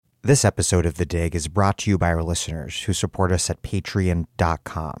This episode of The Dig is brought to you by our listeners who support us at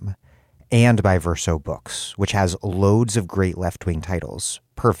patreon.com and by Verso Books, which has loads of great left-wing titles,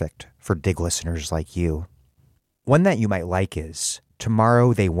 perfect for Dig listeners like you. One that you might like is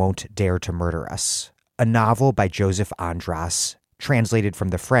Tomorrow They Won't Dare to Murder Us, a novel by Joseph Andras, translated from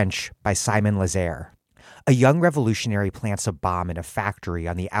the French by Simon Lazare. A young revolutionary plants a bomb in a factory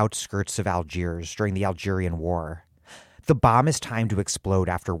on the outskirts of Algiers during the Algerian War. The bomb is timed to explode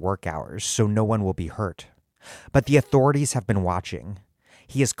after work hours, so no one will be hurt. But the authorities have been watching.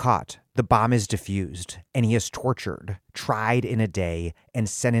 He is caught, the bomb is defused, and he is tortured, tried in a day, and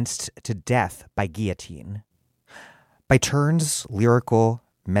sentenced to death by guillotine. By turns lyrical,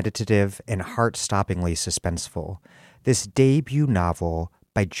 meditative, and heart-stoppingly suspenseful, this debut novel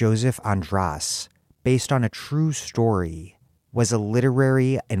by Joseph Andras, based on a true story, was a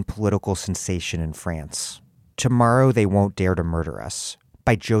literary and political sensation in France. Tomorrow They Won't Dare to Murder Us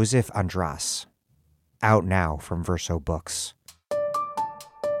by Joseph Andras. Out now from Verso Books.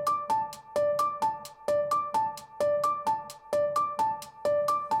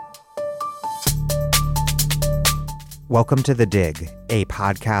 Welcome to The Dig, a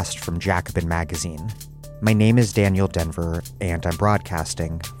podcast from Jacobin Magazine. My name is Daniel Denver, and I'm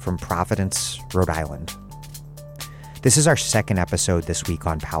broadcasting from Providence, Rhode Island. This is our second episode this week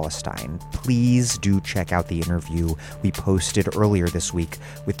on Palestine. Please do check out the interview we posted earlier this week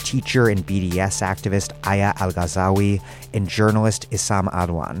with teacher and BDS activist Aya Al-Ghazawi and journalist Issam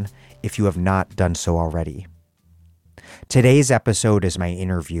Adwan, if you have not done so already. Today's episode is my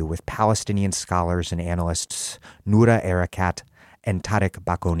interview with Palestinian scholars and analysts Noura, Erakat, and Tareq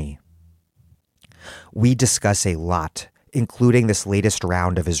Baconi. We discuss a lot, including this latest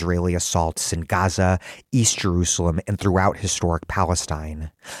round of Israeli assaults in Gaza, East Jerusalem, and throughout historic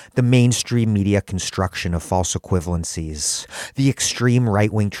Palestine, the mainstream media construction of false equivalencies, the extreme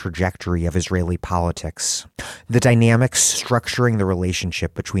right-wing trajectory of Israeli politics, the dynamics structuring the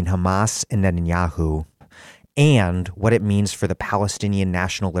relationship between Hamas and Netanyahu, and what it means for the Palestinian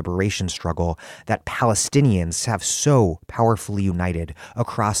national liberation struggle that Palestinians have so powerfully united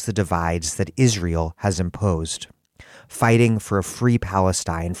across the divides that Israel has imposed, fighting for a free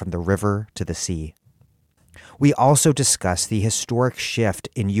Palestine from the river to the sea. We also discuss the historic shift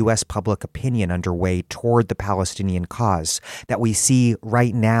in U.S. public opinion underway toward the Palestinian cause that we see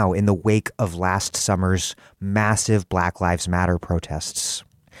right now in the wake of last summer's massive Black Lives Matter protests.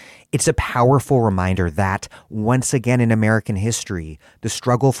 It's a powerful reminder that, once again in American history, the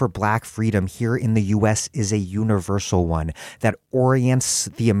struggle for Black freedom here in the U.S. is a universal one that orients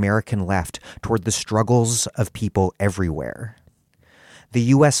the American left toward the struggles of people everywhere. The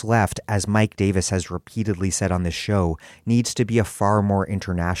U.S. left, as Mike Davis has repeatedly said on this show, needs to be a far more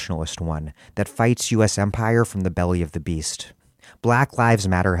internationalist one that fights U.S. empire from the belly of the beast. Black Lives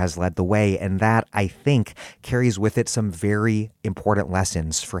Matter has led the way, and that, I think, carries with it some very important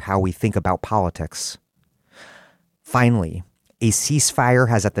lessons for how we think about politics. Finally, a ceasefire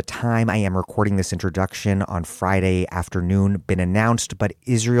has, at the time I am recording this introduction on Friday afternoon, been announced, but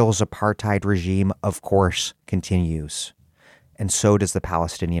Israel's apartheid regime, of course, continues. And so does the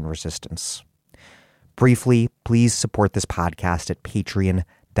Palestinian resistance. Briefly, please support this podcast at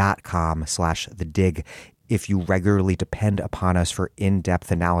patreon.com/thedig. if you regularly depend upon us for in-depth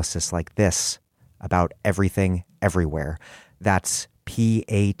analysis like this about everything, everywhere. That's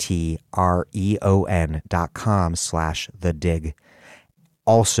patreon.com/thedig.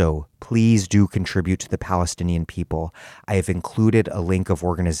 Also, please do contribute to the Palestinian people. I have included a link of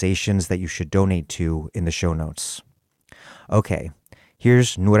organizations that you should donate to in the show notes. Okay,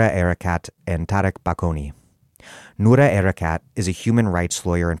 here's Noura, Erakat, and Tareq Baconi. Noura Erakat is a human rights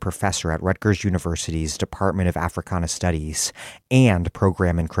lawyer and professor at Rutgers University's Department of Africana Studies and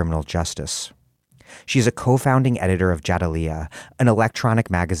Program in Criminal Justice. She's a co-founding editor of Jadaliyya, an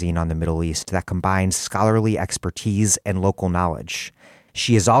electronic magazine on the Middle East that combines scholarly expertise and local knowledge.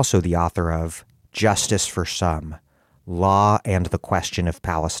 She is also the author of Justice for Some, Law and the Question of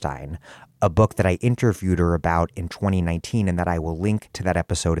Palestine, a book that I interviewed her about in 2019 and that I will link to that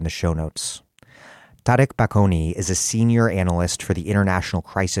episode in the show notes. Tareq Baconi is a senior analyst for the International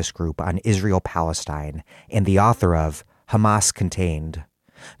Crisis Group on Israel-Palestine and the author of Hamas Contained,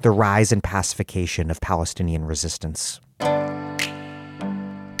 The Rise and Pacification of Palestinian Resistance.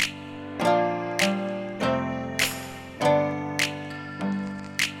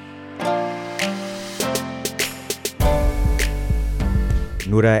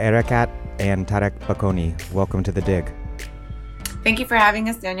 Noura, Erakat, and Tareq Baconi, welcome to The Dig. Thank you for having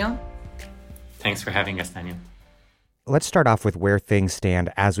us, Daniel. Thanks for having us, Daniel. let's start off with where things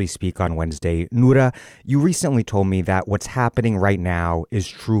stand as we speak on Wednesday. Noura, you recently told me that what's happening right now is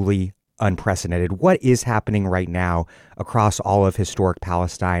truly unprecedented. What is happening right now across all of historic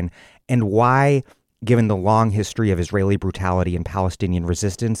Palestine, and why, given the long history of Israeli brutality and Palestinian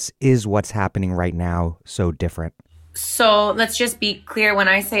resistance, is what's happening right now so different? So let's just be clear. When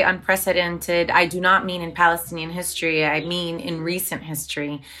I say unprecedented, I do not mean in Palestinian history. I mean in recent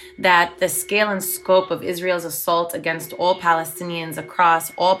history, that the scale and scope of Israel's assault against all Palestinians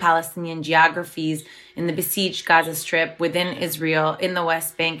across all Palestinian geographies in the besieged Gaza Strip, within Israel, in the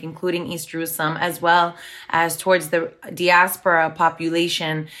West Bank, including East Jerusalem, as well as towards the diaspora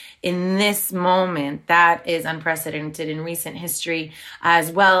population in this moment, that is unprecedented in recent history, as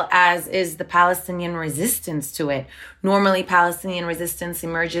well as is the Palestinian resistance to it. Normally, Palestinian resistance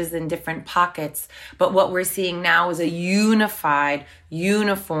emerges in different pockets, but what we're seeing now is a unified,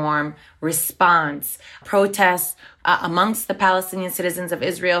 uniform response. Protests amongst the Palestinian citizens of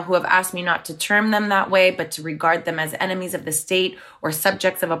Israel, who have asked me not to term them that way, but to regard them as enemies of the state or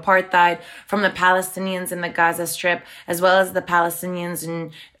subjects of apartheid, from the Palestinians in the Gaza Strip, as well as the Palestinians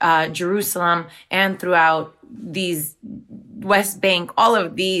in Jerusalem and throughout these West Bank. All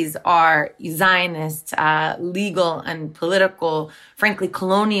of these are Zionist, legal and political, frankly,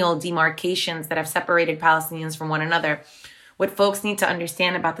 colonial demarcations that have separated Palestinians from one another. What folks need to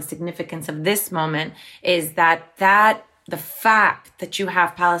understand about the significance of this moment is that the fact that you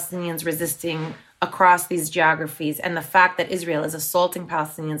have Palestinians resisting across these geographies and the fact that Israel is assaulting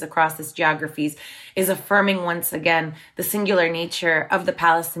Palestinians across these geographies is affirming once again the singular nature of the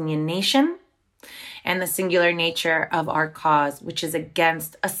Palestinian nation and the singular nature of our cause, which is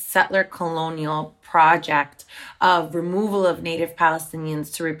against a settler colonial project of removal of native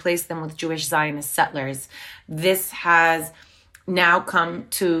Palestinians to replace them with Jewish Zionist settlers. This has now come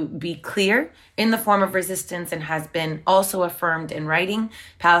to be clear in the form of resistance and has been also affirmed in writing.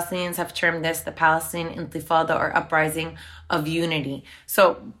 Palestinians have termed this the Palestinian Intifada, or uprising of unity.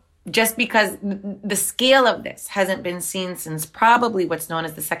 So just because the scale of this hasn't been seen since probably what's known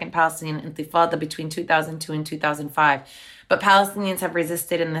as the Second Palestinian Intifada between 2002 and 2005. But Palestinians have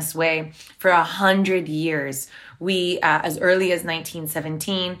resisted in this way for 100 years. We, as early as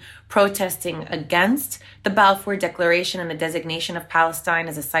 1917, protesting against the Balfour Declaration and the designation of Palestine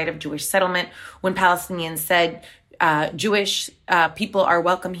as a site of Jewish settlement, when Palestinians said Jewish people are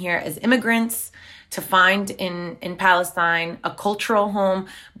welcome here as immigrants to find in Palestine a cultural home,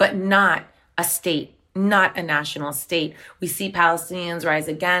 but not a state, not a national state. We see Palestinians rise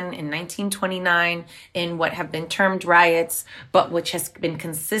again in 1929 in what have been termed riots, but which has been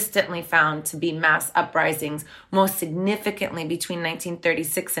consistently found to be mass uprisings, most significantly between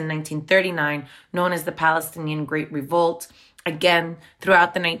 1936 and 1939, known as the Palestinian Great Revolt. Again,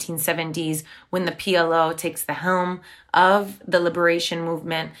 throughout the 1970s, when the PLO takes the helm of the liberation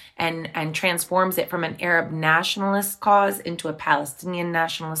movement and transforms it from an Arab nationalist cause into a Palestinian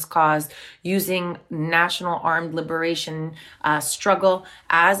nationalist cause, using national armed liberation struggle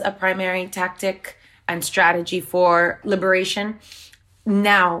as a primary tactic and strategy for liberation.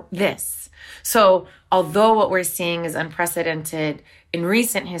 Now this. So although what we're seeing is unprecedented in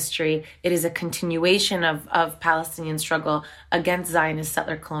recent history, it is a continuation of Palestinian struggle against Zionist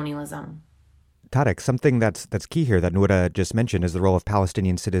settler colonialism. Tareq, something that's key here that Noura just mentioned is the role of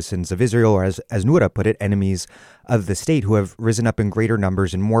Palestinian citizens of Israel, or as Noura put it, enemies of the state, who have risen up in greater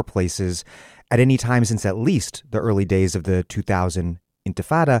numbers in more places at any time since at least the early days of the 2000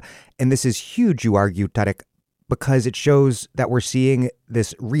 Intifada. And this is huge, you argue, Tareq, because it shows that we're seeing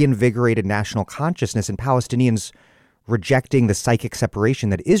this reinvigorated national consciousness and Palestinians rejecting the psychic separation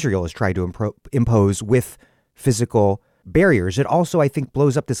that Israel has tried to impose with physical barriers. It also, I think,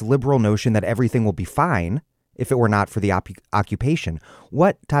 blows up this liberal notion that everything will be fine if it were not for the occupation.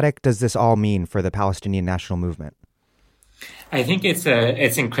 What, Tareq, does this all mean for the Palestinian national movement? I think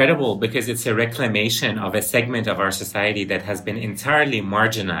it's incredible because it's a reclamation of a segment of our society that has been entirely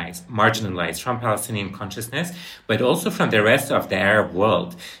marginalized from Palestinian consciousness, but also from the rest of the Arab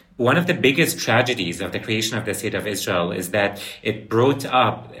world. One of the biggest tragedies of the creation of the State of Israel is that it brought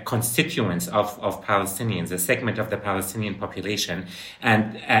up constituents of Palestinians, a segment of the Palestinian population,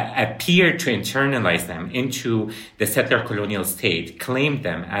 and appeared to internalize them into the settler colonial state, claimed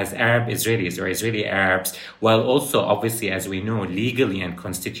them as Arab Israelis or Israeli Arabs, while also, obviously, as we know, legally and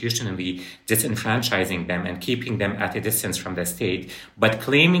constitutionally disenfranchising them and keeping them at a distance from the state, but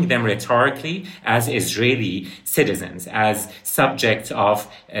claiming them rhetorically as Israeli citizens, as subjects of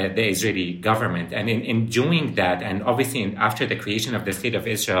the Israeli government. And in doing that, and obviously after the creation of the State of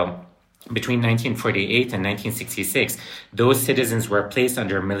Israel, between 1948 and 1966, those citizens were placed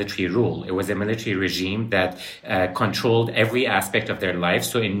under military rule. It was a military regime that controlled every aspect of their life.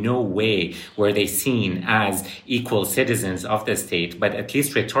 So in no way were they seen as equal citizens of the state, but at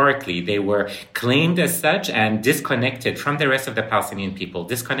least rhetorically, they were claimed as such and disconnected from the rest of the Palestinian people,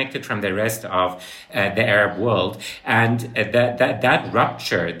 disconnected from the rest of the Arab world. And that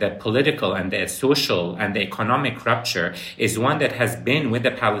rupture, the political and the social and the economic rupture, is one that has been with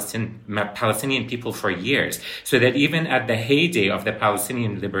the Palestinian people for years. So that even at the heyday of the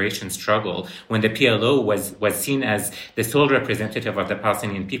Palestinian liberation struggle, when the PLO was seen as the sole representative of the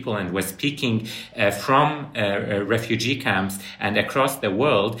Palestinian people and was speaking from refugee camps and across the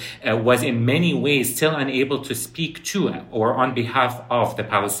world, was in many ways still unable to speak to or on behalf of the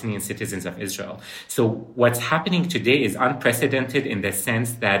Palestinian citizens of Israel. So what's happening today is unprecedented in the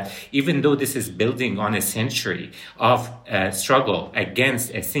sense that even though this is building on a century of struggle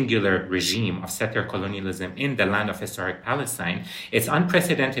against a singular regime of settler colonialism in the land of historic Palestine, it's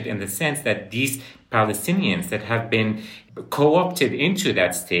unprecedented in the sense that these Palestinians that have been co-opted into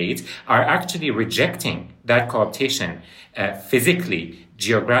that state are actually rejecting that cooptation physically,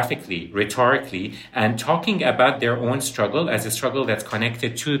 geographically, rhetorically, and talking about their own struggle as a struggle that's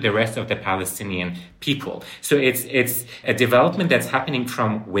connected to the rest of the Palestinian people. So it's a development that's happening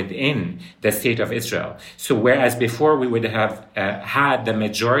from within the state of Israel. So whereas before we would have had the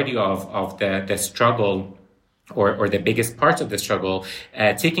majority of the struggle or the biggest part of the struggle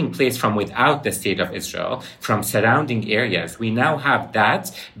taking place from without the state of Israel, from surrounding areas. We now have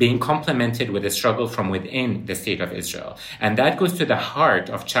that being complemented with a struggle from within the state of Israel. And that goes to the heart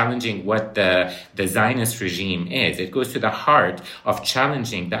of challenging what the Zionist regime is. It goes to the heart of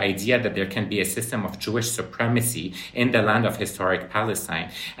challenging the idea that there can be a system of Jewish supremacy in the land of historic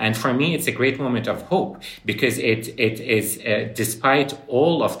Palestine. And for me, it's a great moment of hope because it is, despite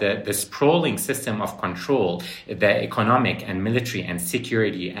all of the sprawling system of control, the economic and military and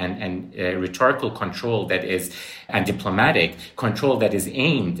security and rhetorical control that is, and diplomatic control that is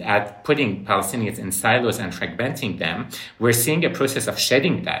aimed at putting Palestinians in silos and fragmenting them, we're seeing a process of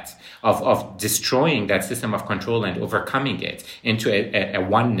shedding that, of destroying that system of control and overcoming it into a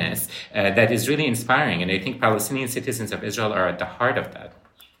oneness that is really inspiring. And I think Palestinian citizens of Israel are at the heart of that.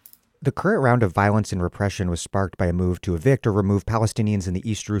 The current round of violence and repression was sparked by a move to evict or remove Palestinians in the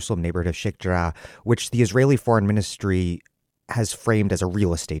East Jerusalem neighborhood of Sheikh Jarrah, which the Israeli Foreign Ministry has framed as a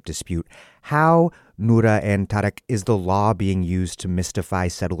real estate dispute. How, Noura and Tareq, is the law being used to mystify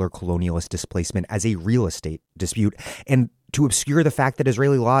settler colonialist displacement as a real estate dispute and to obscure the fact that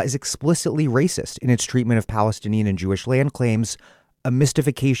Israeli law is explicitly racist in its treatment of Palestinian and Jewish land claims, a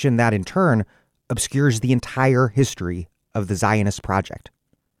mystification that in turn obscures the entire history of the Zionist project?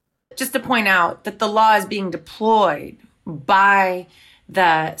 Just to point out that the law is being deployed by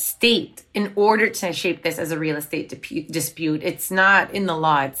the state in order to shape this as a real estate dispute. It's not in the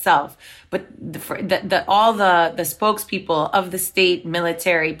law itself, but all the spokespeople of the state,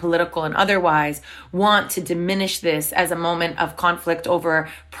 military, political, and otherwise, want to diminish this as a moment of conflict over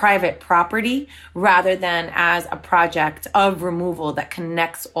private property rather than as a project of removal that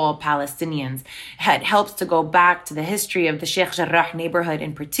connects all Palestinians. It helps to go back to the history of the Sheikh Jarrah neighborhood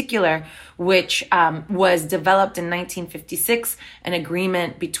in particular, which was developed in 1956, an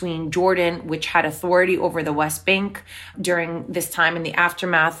agreement between Jordan, which had authority over the West Bank during this time in the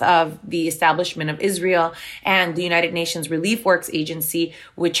aftermath of the establishment of Israel, and the United Nations Relief Works Agency,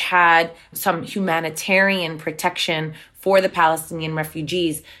 which had some humanitarian protection for the Palestinian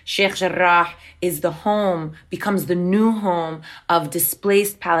refugees. Sheikh Jarrah becomes the new home of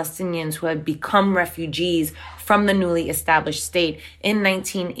displaced Palestinians who had become refugees from the newly established state. In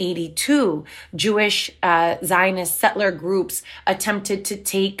 1982, Jewish Zionist settler groups attempted to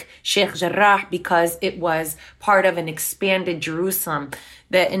take Sheikh Jarrah because it was part of an expanded Jerusalem.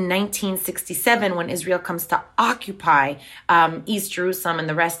 That in 1967, when Israel comes to occupy East Jerusalem and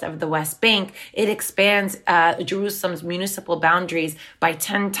the rest of the West Bank, it expands Jerusalem's municipal boundaries by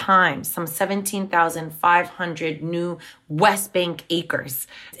 10 times, some 17,500 new West Bank acres.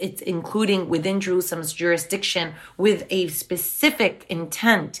 It's including within Jerusalem's jurisdiction with a specific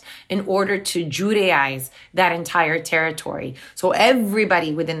intent in order to Judaize that entire territory. So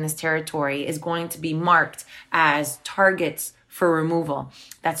everybody within this territory is going to be marked as targets for removal.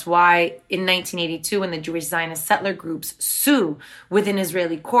 That's why in 1982, when the Jewish Zionist settler groups sue within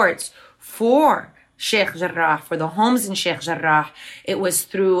Israeli courts for Sheikh Jarrah, for the homes in Sheikh Jarrah, it was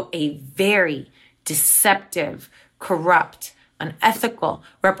through a very deceptive, corrupt, an ethical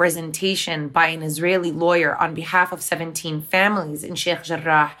representation by an Israeli lawyer on behalf of 17 families in Sheikh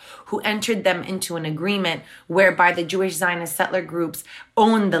Jarrah, who entered them into an agreement whereby the Jewish Zionist settler groups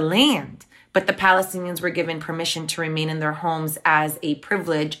owned the land, but the Palestinians were given permission to remain in their homes as a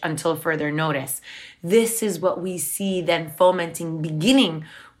privilege until further notice. This is what we see then fomenting, beginning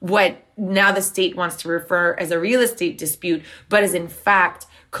what now the state wants to refer as a real estate dispute, but is in fact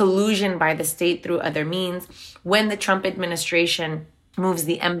collusion by the state through other means. When the Trump administration moves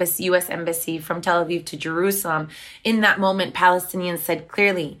the embassy, U.S. embassy from Tel Aviv to Jerusalem, in that moment, Palestinians said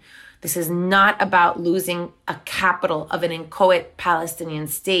clearly, this is not about losing a capital of an inchoate Palestinian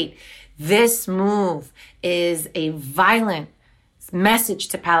state. This move is a violent message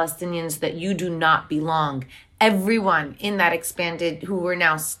to Palestinians that you do not belong. Everyone in that expanded, who were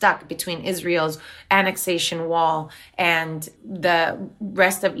now stuck between Israel's annexation wall and the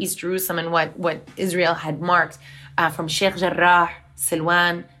rest of East Jerusalem and what Israel had marked, from Sheikh Jarrah,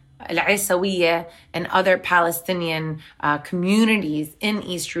 Silwan, Al-Isawiyya, and other Palestinian communities in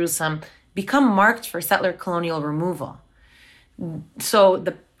East Jerusalem, become marked for settler colonial removal. So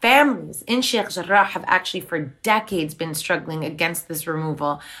the families in Sheikh Jarrah have actually for decades been struggling against this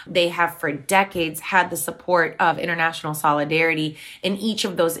removal. They have for decades had the support of international solidarity. In each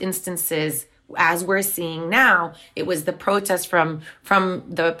of those instances, as we're seeing now, it was the protests from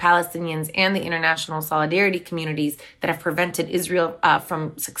the Palestinians and the international solidarity communities that have prevented Israel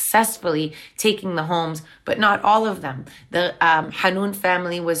from successfully taking the homes, but not all of them. The Hanun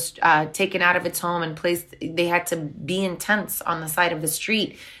family was taken out of its home and placed, they had to be in tents on the side of the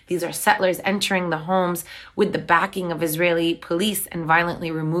street. These are settlers entering the homes with the backing of Israeli police and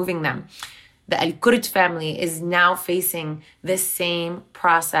violently removing them. The Al-Kurd family is now facing this same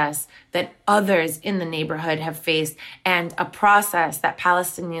process that others in the neighborhood have faced, and a process that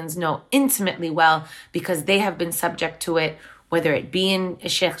Palestinians know intimately well because they have been subject to it, whether it be in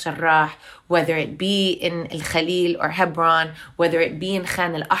Sheikh Jarrah, whether it be in Al-Khalil or Hebron, whether it be in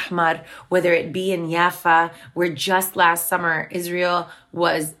Khan al-Ahmar, whether it be in Jaffa, where just last summer Israel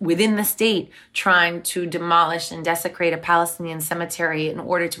was within the state trying to demolish and desecrate a Palestinian cemetery in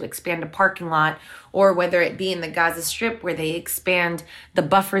order to expand a parking lot, or whether it be in the Gaza Strip where they expand the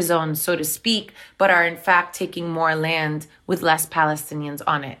buffer zone, so to speak, but are in fact taking more land with less Palestinians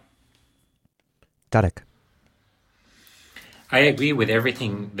on it. Tareq. I agree with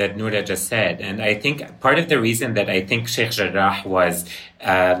everything that Noura just said. And I think part of the reason that I think Sheikh Jarrah was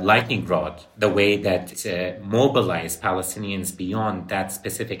lightning rod, the way that mobilized Palestinians beyond that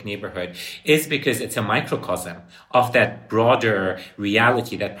specific neighborhood, is because it's a microcosm of that broader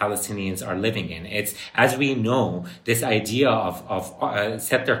reality that Palestinians are living in. It's, as we know, this idea of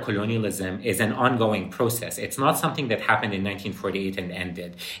settler colonialism is an ongoing process. It's not something that happened in 1948 and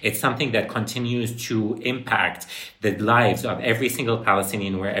ended. It's something that continues to impact the lives of every single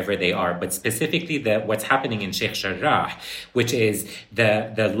Palestinian wherever they are. But specifically what's happening in Sheikh Jarrah, which is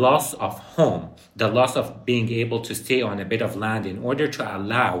the loss of home, the loss of being able to stay on a bit of land in order to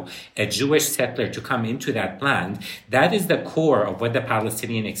allow a Jewish settler to come into that land, that is the core of what the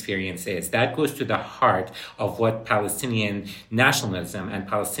Palestinian experience is. That goes to the heart of what Palestinian nationalism and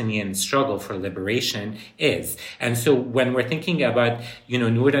Palestinian struggle for liberation is. And so when we're thinking about,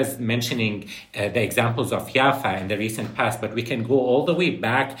 Noura's mentioning the examples of Jaffa in the recent past, but we can go all the way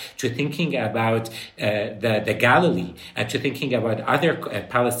back to thinking about the Galilee and to thinking about other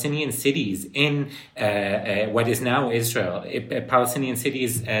Palestinian cities in what is now Israel, Palestinian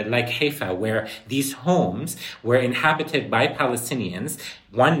cities like Haifa, where these homes were inhabited by Palestinians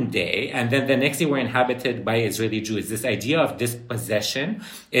one day, and then the next day were inhabited by Israeli Jews. This idea of dispossession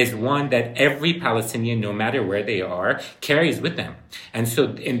is one that every Palestinian, no matter where they are, carries with them. And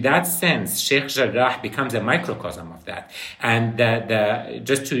so in that sense, Sheikh Jarrah becomes a microcosm of that. And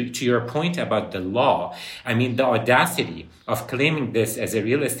just to your point about the law, the audacity of claiming this as a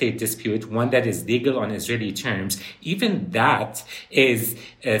real estate dispute, one that is legal on Israeli terms, even that is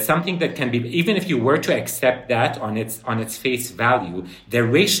something that can be, even if you were to accept that on its face value, the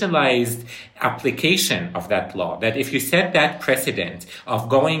racialized application of that law, that if you set that precedent of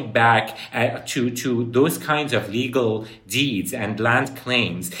going back to those kinds of legal deeds and land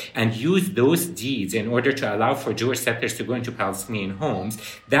claims and use those deeds in order to allow for Jewish settlers to go into Palestinian homes,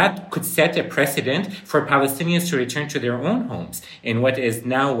 that could set a precedent for Palestinians to return to their own homes in what is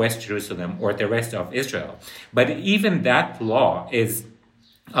now West Jerusalem or the rest of Israel. But even that law is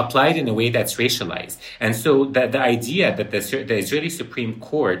applied in a way that's racialized. And so the idea that the Israeli Supreme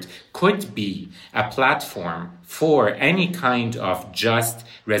Court could be a platform for any kind of just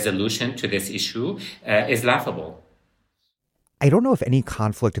resolution to this issue is laughable. I don't know of any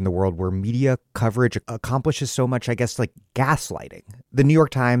conflict in the world where media coverage accomplishes so much, I guess, like gaslighting. The New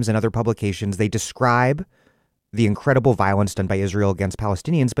York Times and other publications, they describe the incredible violence done by Israel against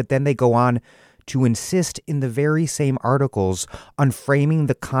Palestinians, but then they go on to insist in the very same articles on framing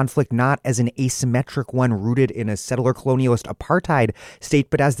the conflict not as an asymmetric one rooted in a settler colonialist apartheid state,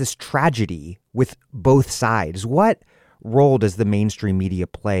 but as this tragedy with both sides. What role does the mainstream media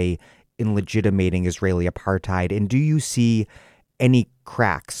play in legitimating Israeli apartheid? And do you see any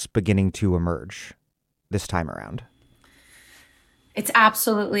cracks beginning to emerge this time around? It's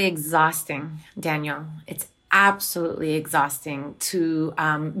absolutely exhausting, Daniel. It's absolutely exhausting to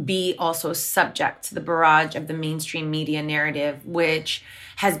be also subject to the barrage of the mainstream media narrative, which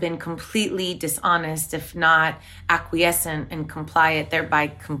has been completely dishonest, if not acquiescent and compliant, thereby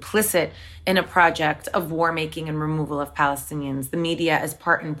complicit in a project of war making and removal of Palestinians. The media is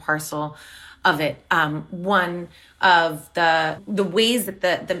part and parcel of it. One of the ways that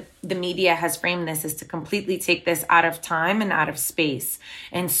the media has framed this is to completely take this out of time and out of space.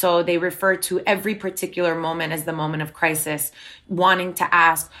 And so they refer to every particular moment as the moment of crisis, wanting to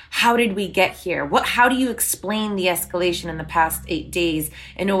ask, how did we get here? How do you explain the escalation in the past 8 days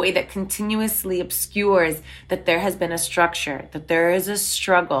in a way that continuously obscures that there has been a structure, that there is a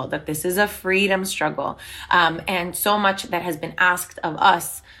struggle, that this is a freedom struggle, and so much that has been asked of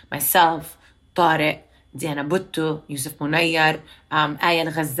us, myself, Tareq, Diana Buttu, Yusuf Munayyar,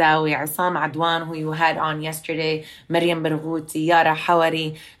 Ayel Ghazawi, Isam Adwan, who you had on yesterday, Maryam Barghouti, Yara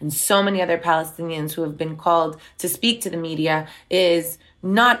Hawari, and so many other Palestinians who have been called to speak to the media, is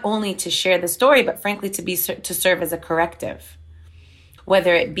not only to share the story, but frankly to serve as a corrective.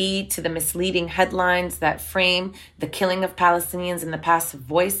 Whether it be to the misleading headlines that frame the killing of Palestinians in the passive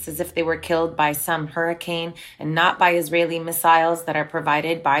voice as if they were killed by some hurricane and not by Israeli missiles that are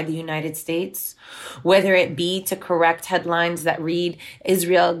provided by the United States. Whether it be to correct headlines that read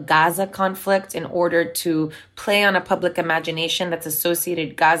Israel-Gaza conflict in order to play on a public imagination that's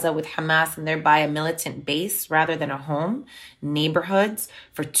associated Gaza with Hamas and thereby a militant base rather than a home, neighborhoods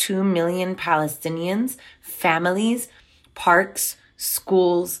for 2 million Palestinians, families, parks,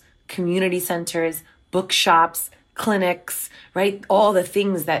 schools, community centers, bookshops, clinics, right? All the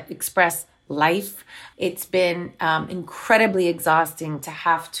things that express life. It's been incredibly exhausting to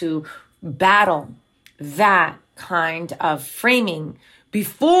have to battle that kind of framing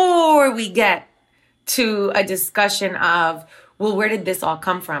before we get to a discussion of, well, where did this all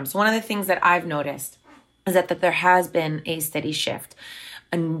come from? So one of the things that I've noticed is that there has been a steady shift.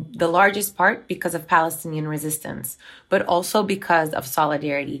 And the largest part because of Palestinian resistance, but also because of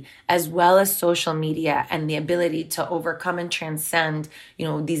solidarity, as well as social media and the ability to overcome and transcend,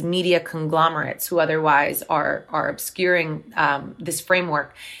 these media conglomerates who otherwise are obscuring this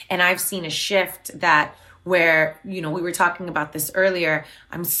framework. And I've seen a shift that where, we were talking about this earlier,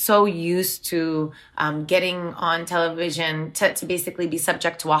 I'm so used to getting on television to basically be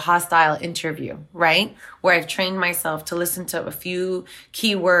subject to a hostile interview, right? Where I've trained myself to listen to a few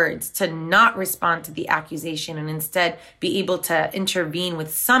key words, to not respond to the accusation and instead be able to intervene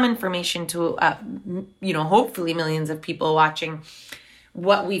with some information to, hopefully millions of people watching.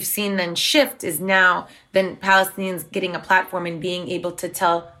 What we've seen then shift is now then Palestinians getting a platform and being able to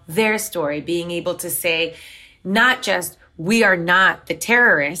tell their story, being able to say, not just we are not the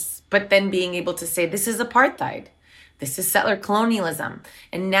terrorists, but then being able to say this is apartheid. This is settler colonialism.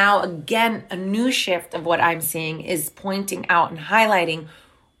 And now again, a new shift of what I'm seeing is pointing out and highlighting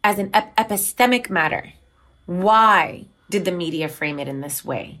as an epistemic matter. Why did the media frame it in this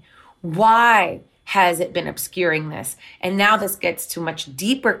way? Why has it been obscuring this? And now this gets to a much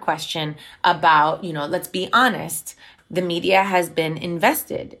deeper question about, let's be honest, the media has been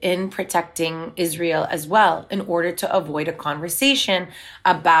invested in protecting Israel as well in order to avoid a conversation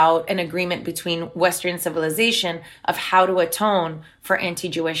about an agreement between Western civilization of how to atone for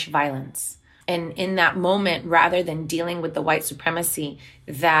anti-Jewish violence. And in that moment, rather than dealing with the white supremacy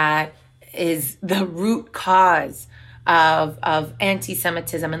that is the root cause of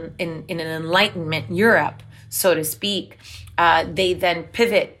anti-Semitism in an Enlightenment Europe, so to speak, they then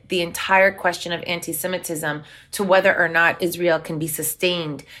pivot the entire question of anti-Semitism to whether or not Israel can be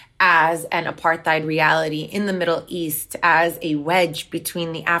sustained as an apartheid reality in the Middle East, as a wedge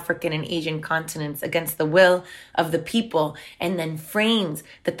between the African and Asian continents against the will of the people, and then frames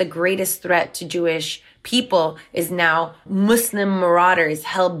that the greatest threat to Jewish people is now Muslim marauders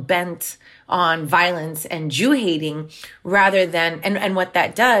hell-bent on violence and Jew hating rather than, and what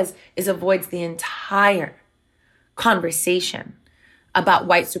that does is avoids the entire conversation about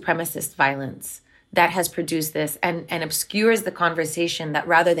white supremacist violence that has produced this and obscures the conversation that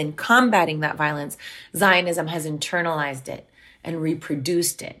rather than combating that violence, Zionism has internalized it. and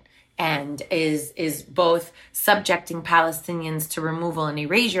reproduced it, and is both subjecting Palestinians to removal and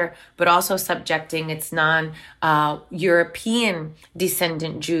erasure, but also subjecting its non-European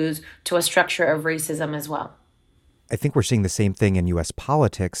descendant Jews to a structure of racism as well. I think we're seeing the same thing in U.S.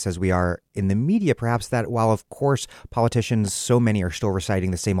 politics as we are in the media, perhaps, that while, of course, politicians, so many are still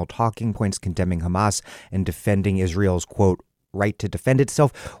reciting the same old talking points, condemning Hamas and defending Israel's, quote, right to defend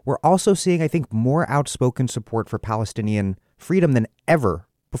itself, we're also seeing, I think, more outspoken support for Palestinian freedom than ever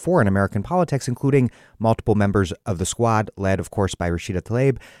before in American politics, including multiple members of the Squad, led, of course, by Rashida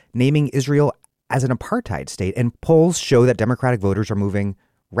Tlaib, naming Israel as an apartheid state. And polls show that Democratic voters are moving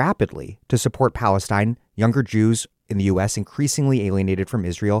rapidly to support Palestine, younger Jews in the U.S. increasingly alienated from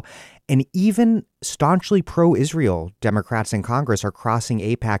Israel, and even staunchly pro-Israel Democrats in Congress are crossing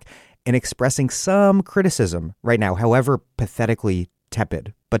AIPAC and expressing some criticism right now, however pathetically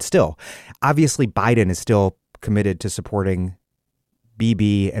tepid. But still, obviously Biden is still committed to supporting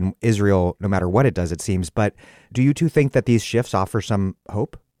Bibi and Israel no matter what it does, it seems. But do you two think that these shifts offer some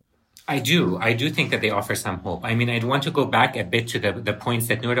hope? I do think that they offer some hope. I mean, I'd want to go back a bit to the points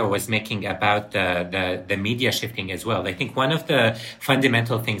that Noura was making about the media shifting as well. I think one of the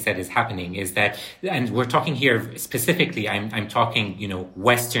fundamental things that is happening is that, and we're talking here specifically, I'm talking,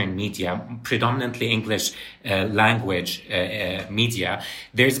 Western media, predominantly English language media.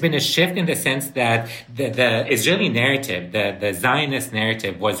 There's been a shift in the sense that the Israeli narrative, the Zionist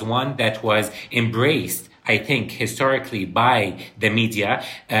narrative, was one that was embraced, I think, historically by the media,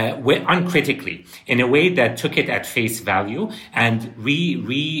 uncritically, in a way that took it at face value and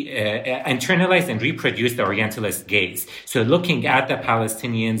internalized and reproduced the Orientalist gaze. So looking at the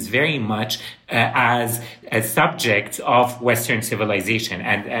Palestinians very much as a subject of Western civilization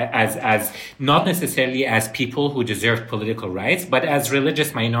and as not necessarily as people who deserve political rights, but as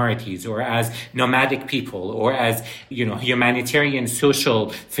religious minorities or as nomadic people or as, humanitarian social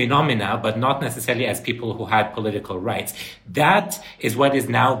phenomena, but not necessarily as people who had political rights. That is what is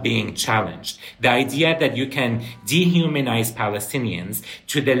now being challenged. The idea that you can dehumanize Palestinians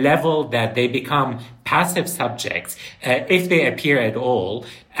to the level that they become passive subjects, if they appear at all,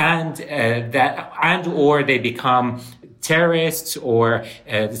 or they become terrorists or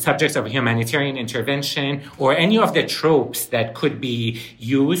the subjects of humanitarian intervention or any of the tropes that could be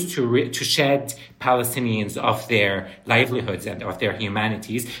used to shed Palestinians of their livelihoods and of their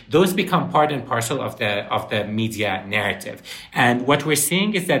humanities. Those become part and parcel of the media narrative. And what we're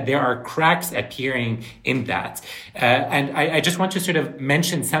seeing is that there are cracks appearing in that. And I just want to sort of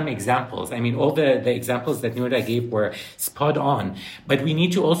mention some examples. I mean, all the examples that Noura gave were spot on. But we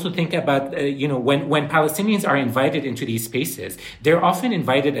need to also think about, when Palestinians are invited into these spaces, they're often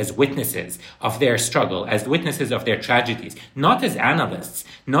invited as witnesses of their struggle, as witnesses of their tragedies, not as analysts,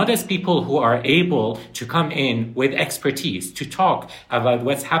 not as people who are able to come in with expertise to talk about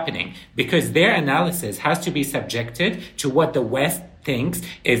what's happening, because their analysis has to be subjected to what the West thinks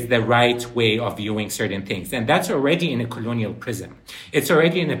is the right way of viewing certain things. And that's already in a colonial prism. It's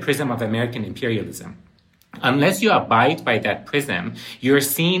already in a prism of American imperialism. Unless you abide by that prism, you're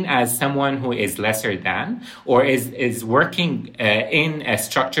seen as someone who is lesser than or is working in a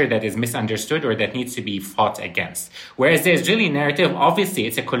structure that is misunderstood or that needs to be fought against. Whereas the Israeli narrative, obviously,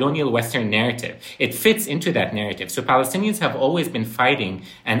 it's a colonial Western narrative. It fits into that narrative. So Palestinians have always been fighting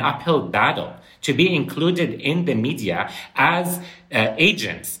an uphill battle to be included in the media as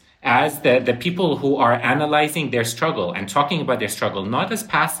agents, as the people who are analyzing their struggle and talking about their struggle, not as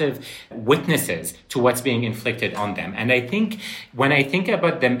passive witnesses to what's being inflicted on them. And I think when I think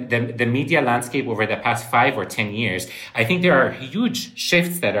about the media landscape over the past 5 or 10 years, I think there are huge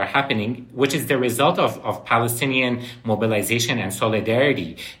shifts that are happening, which is the result of Palestinian mobilization and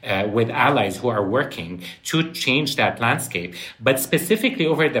solidarity with allies who are working to change that landscape. But specifically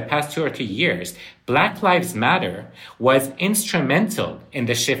over the past 2 or 3 years, Black Lives Matter was instrumental in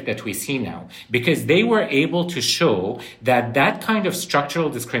the shift that we see now, because they were able to show that kind of structural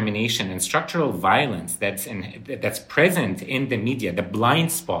discrimination and structural violence that's present in the media, the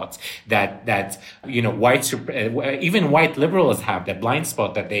blind spots that even white liberals have, the blind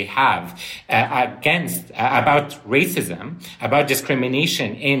spot that they have about racism, about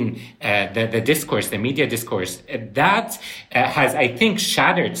discrimination in the discourse, the media discourse, that has, I think,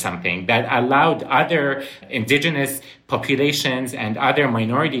 shattered something that allowed other indigenous populations and other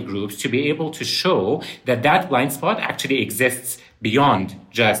minority groups to be able to show that blind spot actually exists beyond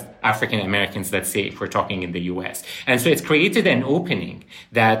just African Americans, let's say, if we're talking in the US. And so it's created an opening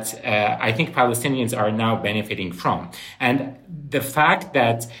that I think Palestinians are now benefiting from. And the fact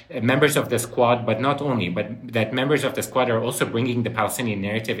that members of the squad, but not only, but that members of the squad are also bringing the Palestinian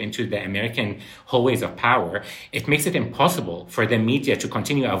narrative into the American hallways of power, it makes it impossible for the media to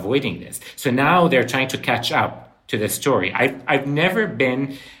continue avoiding this. So now they're trying to catch up to the story. I've never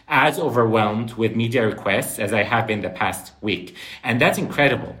been as overwhelmed with media requests as I have been the past week. And that's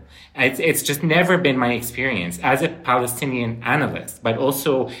incredible. It's just never been my experience as a Palestinian analyst, but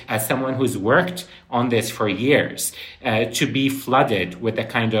also as someone who's worked on this for years, to be flooded with a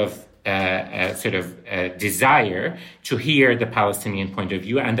kind of desire to hear the Palestinian point of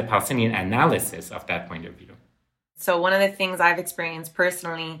view and the Palestinian analysis of that point of view. So one of the things I've experienced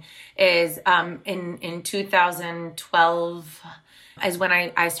personally is in 2012 is when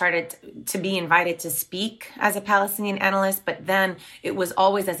I started to be invited to speak as a Palestinian analyst, but then it was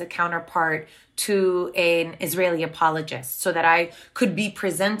always as a counterpart to an Israeli apologist so that I could be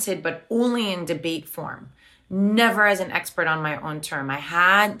presented, but only in debate form. Never as an expert on my own term.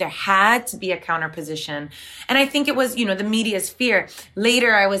 There had to be a counterposition. And I think it was, the media's fear.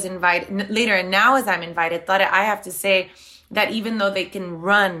 Later, and now as I'm invited, I have to say that even though they can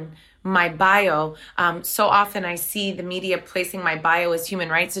run my bio, so often I see the media placing my bio as human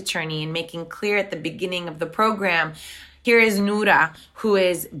rights attorney and making clear at the beginning of the program, here is Noura, who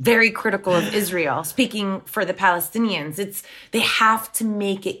is very critical of Israel, speaking for the Palestinians. They have to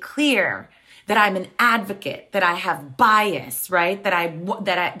make it clear that I'm an advocate, that I have bias, right? That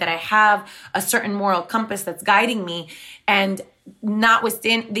I have a certain moral compass that's guiding me, and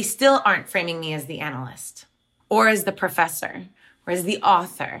notwithstanding, they still aren't framing me as the analyst or as the professor or as the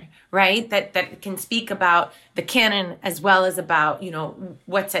author, right? That can speak about the canon as well as about,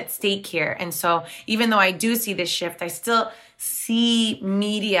 what's at stake here. And so even though I do see this shift, I still see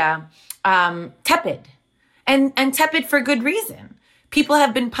media tepid and tepid for good reason. People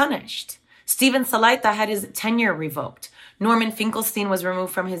have been punished. Stephen Salaita had his tenure revoked. Norman Finkelstein was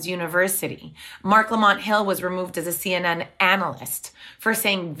removed from his university. Mark Lamont Hill was removed as a CNN analyst for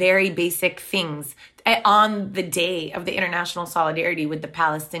saying very basic things on the day of the international solidarity with the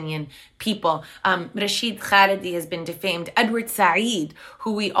Palestinian people. Rashid Khalidi has been defamed. Edward Said,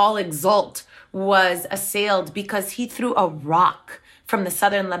 who we all exalt, was assailed because he threw a rock from the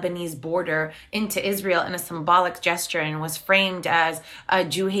southern Lebanese border into Israel in a symbolic gesture and was framed as a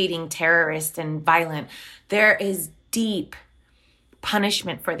Jew-hating terrorist and violent. There is deep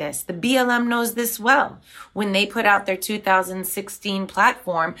punishment for this. The BLM knows this well. When they put out their 2016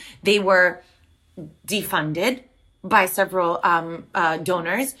 platform, they were defunded by several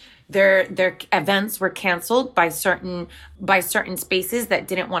donors. Their events were canceled by certain spaces that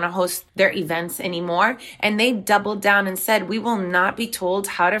didn't want to host their events anymore. And they doubled down and said, we will not be told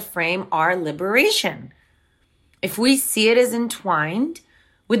how to frame our liberation. If we see it as entwined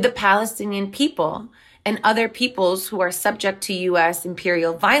with the Palestinian people and other peoples who are subject to U.S.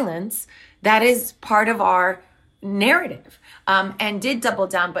 imperial violence, that is part of our narrative. And did double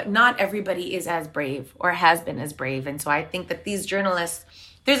down, but not everybody is as brave or has been as brave. And so I think that these journalists,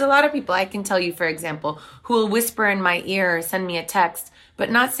 there's a lot of people I can tell you, for example, who will whisper in my ear or send me a text, but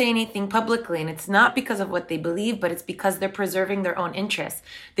not say anything publicly. And it's not because of what they believe, but it's because they're preserving their own interests.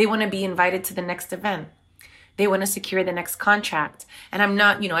 They want to be invited to the next event. They want to secure the next contract. And I'm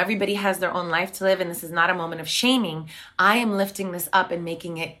not, everybody has their own life to live, and this is not a moment of shaming. I am lifting this up and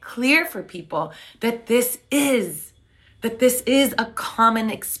making it clear for people that this is a common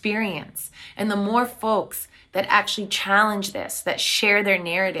experience. And the more folks that actually challenge this, that share their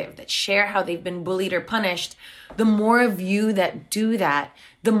narrative, that share how they've been bullied or punished, the more of you that do that,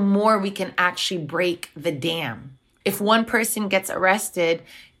 the more we can actually break the dam. If one person gets arrested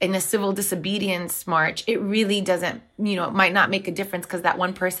in a civil disobedience march, it really doesn't, it might not make a difference because that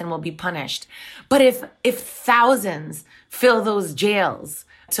one person will be punished. But if thousands fill those jails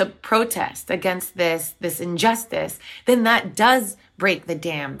to protest against this injustice, then that does break the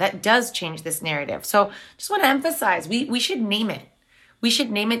dam. That does change this narrative. So just want to emphasize, we should name it. We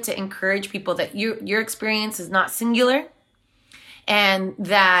should name it to encourage people that your experience is not singular, and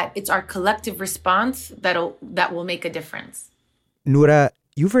that it's our collective response that will make a difference. Noura,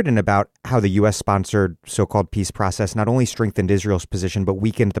 you've written about how the U.S.-sponsored so-called peace process not only strengthened Israel's position, but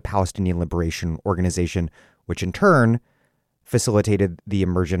weakened the Palestinian Liberation Organization, which in turn facilitated the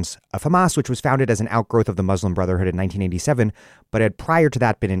emergence of Hamas, which was founded as an outgrowth of the Muslim Brotherhood in 1987, but had prior to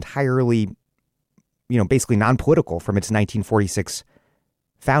that been entirely, basically non-political from its 1946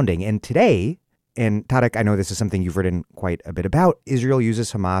 founding. And today, and Tareq, I know this is something you've written quite a bit about, Israel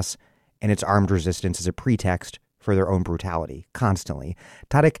uses Hamas and its armed resistance as a pretext for their own brutality constantly.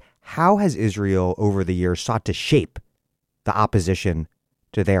 Tareq, how has Israel over the years sought to shape the opposition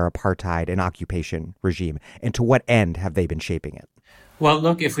to their apartheid and occupation regime? And to what end have they been shaping it? Well,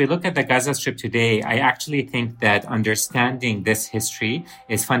 look, if we look at the Gaza Strip today, I actually think that understanding this history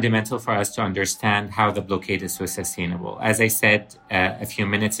is fundamental for us to understand how the blockade is so sustainable. As I said a few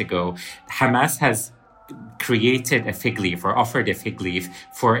minutes ago, Hamas has created a fig leaf or offered a fig leaf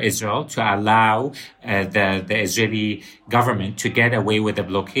for Israel to allow the Israeli government to get away with the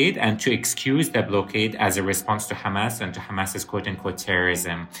blockade and to excuse the blockade as a response to Hamas and to Hamas's quote-unquote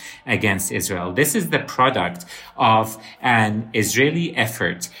terrorism against Israel. This is the product of an Israeli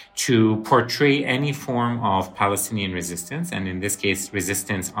effort to portray any form of Palestinian resistance, and in this case,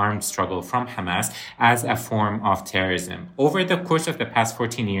 resistance, armed struggle from Hamas, as a form of terrorism. Over the course of the past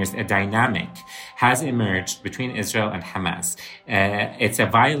 14 years, a dynamic has emerged between Israel and Hamas. It's a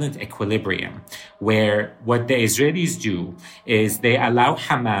violent equilibrium where what the Israelis do is they allow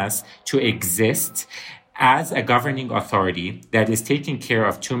Hamas to exist as a governing authority that is taking care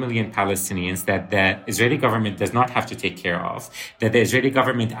of 2 million Palestinians that the Israeli government does not have to take care of, that the Israeli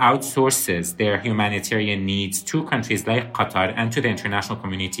government outsources their humanitarian needs to countries like Qatar and to the international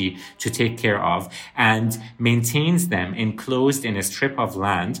community to take care of, and maintains them enclosed in a strip of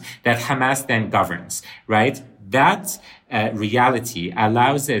land that Hamas then governs, right? That reality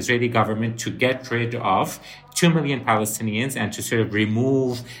allows the Israeli government to get rid of 2 million Palestinians and to sort of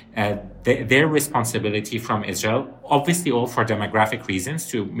remove their responsibility from Israel, obviously all for demographic reasons,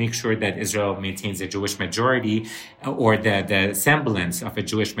 to make sure that Israel maintains a Jewish majority or the semblance of a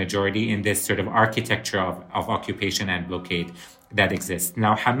Jewish majority in this sort of architecture of occupation and blockade that exists.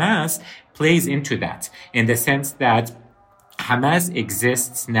 Now, Hamas plays into that in the sense that Hamas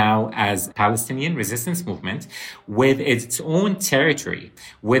exists now as a Palestinian resistance movement with its own territory,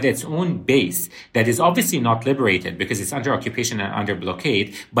 with its own base that is obviously not liberated because it's under occupation and under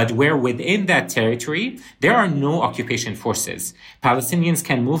blockade, but where within that territory, there are no occupation forces. Palestinians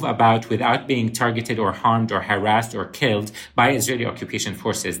can move about without being targeted or harmed or harassed or killed by Israeli occupation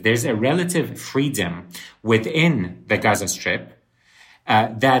forces. There's a relative freedom within the Gaza Strip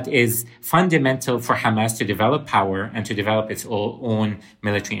that is fundamental for Hamas to develop power and to develop its own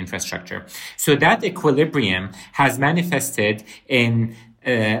military infrastructure. So that equilibrium has manifested in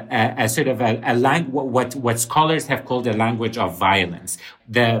a sort of what scholars have called a language of violence.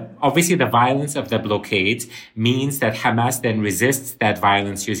 Obviously the violence of the blockade means that Hamas then resists that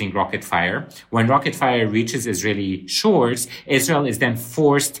violence using rocket fire. When rocket fire reaches Israeli shores, Israel is then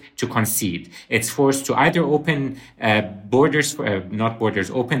forced to concede. It's forced to either open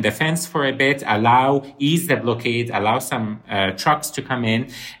open the fence for a bit, ease the blockade, allow some trucks to come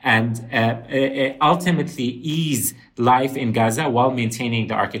in, and ultimately ease life in Gaza while maintaining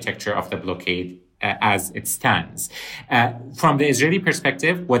the architecture of the blockade as it stands. From the Israeli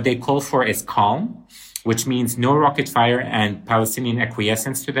perspective, what they call for is calm, which means no rocket fire and Palestinian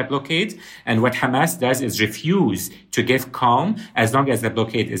acquiescence to the blockade. And what Hamas does is refuse to give calm as long as the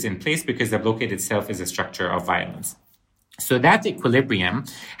blockade is in place, because the blockade itself is a structure of violence. So that equilibrium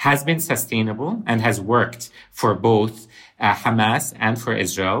has been sustainable and has worked for both Hamas and for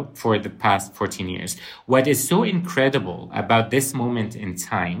Israel for the past 14 years. What is so incredible about this moment in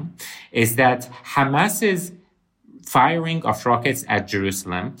time is that Hamas's firing of rockets at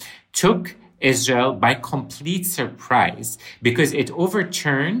Jerusalem took Israel by complete surprise, because it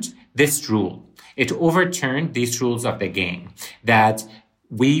overturned this rule. It overturned these rules of the game that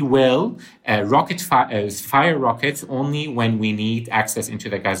we will fire rockets only when we need access into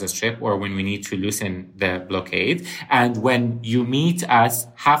the Gaza Strip or when we need to loosen the blockade. And when you meet us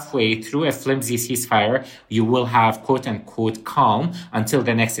halfway through a flimsy ceasefire, you will have quote unquote calm until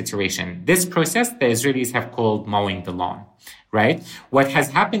the next iteration. This process the Israelis have called mowing the lawn. Right? What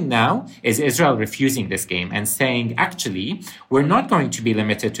has happened now is Israel refusing this game and saying, actually, we're not going to be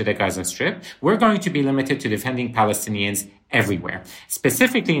limited to the Gaza Strip. We're going to be limited to defending Palestinians everywhere,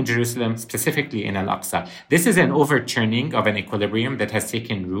 specifically in Jerusalem, specifically in Al-Aqsa. This is an overturning of an equilibrium that has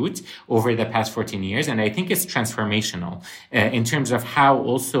taken root over the past 14 years. And I think it's transformational in terms of how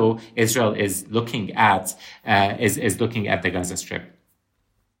also Israel is looking at the Gaza Strip.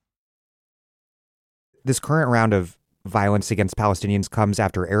 This current round of violence against Palestinians comes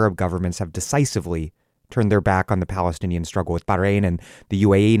after Arab governments have decisively turned their back on the Palestinian struggle, with Bahrain and the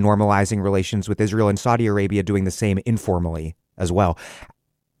UAE normalizing relations with Israel and Saudi Arabia doing the same informally as well.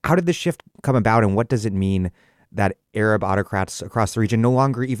 How did this shift come about, and what does it mean that Arab autocrats across the region no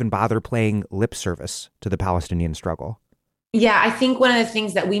longer even bother paying lip service to the Palestinian struggle? Yeah, I think one of the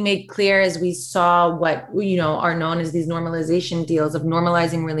things that we made clear as we saw what, are known as these normalization deals of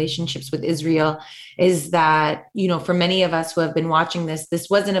normalizing relationships with Israel is that, for many of us who have been watching this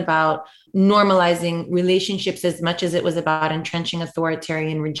wasn't about normalizing relationships as much as it was about entrenching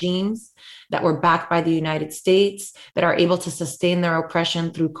authoritarian regimes that were backed by the United States, that are able to sustain their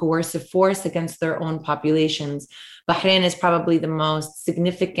oppression through coercive force against their own populations. Bahrain is probably the most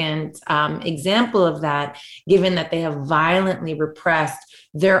significant example of that, given that they have violently repressed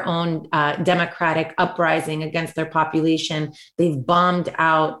their own democratic uprising against their population. They've bombed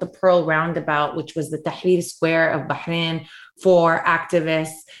out the Pearl Roundabout, which was the Tahrir Square of Bahrain, for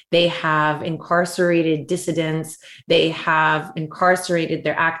activists. They have incarcerated dissidents. They have incarcerated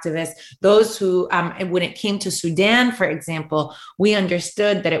their activists. Those who, when it came to Sudan, for example, we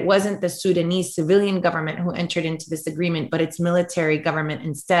understood that it wasn't the Sudanese civilian government who entered into this agreement, but its military government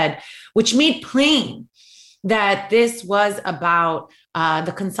instead, which made plain that this was about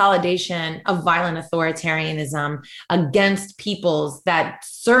the consolidation of violent authoritarianism against peoples that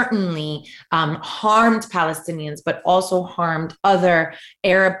certainly harmed Palestinians, but also harmed other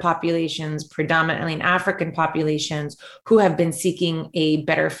Arab populations, predominantly in African populations, who have been seeking a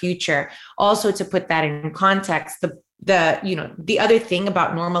better future. Also, to put that in context, the other thing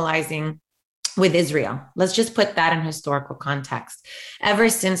about normalizing with Israel. Let's just put that in historical context. Ever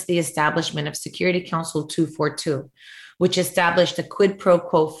since the establishment of Security Council 242, which established a quid pro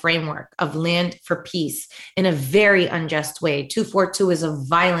quo framework of land for peace in a very unjust way. 242 is a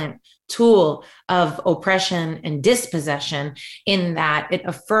violent tool of oppression and dispossession in that it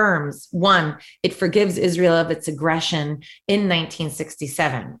affirms, one, it forgives Israel of its aggression in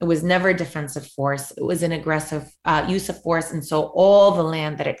 1967. It was never defensive force. It was an aggressive use of force. And so all the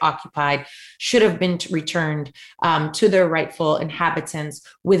land that it occupied should have been returned to their rightful inhabitants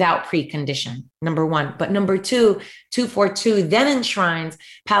without precondition, number one. But number two, 242 then enshrines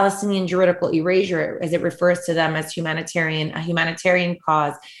Palestinian juridical erasure, as it refers to them as a humanitarian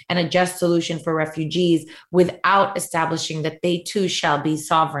cause and a just solution for refugees without establishing that they too shall be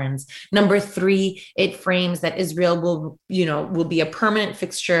sovereigns. Number three, it frames that Israel will be a permanent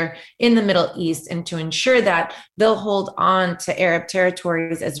fixture in the Middle East, and to ensure that they'll hold on to Arab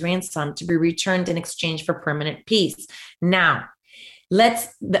territories as ransom to be returned in exchange for permanent peace. Now,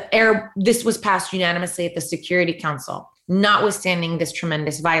 this was passed unanimously at the Security Council, notwithstanding this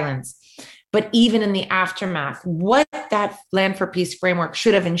tremendous violence. But even in the aftermath, what that land for peace framework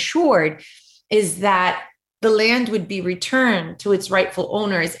should have ensured is that the land would be returned to its rightful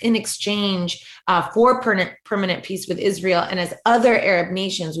owners in exchange for permanent peace with Israel and as other Arab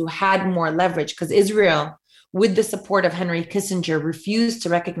nations who had more leverage, because Israel, with the support of Henry Kissinger, refused to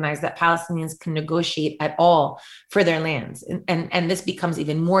recognize that Palestinians can negotiate at all for their lands. And this becomes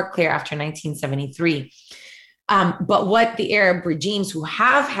even more clear after 1973. But what the Arab regimes who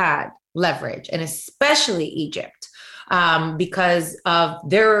have had leverage, and especially Egypt, because of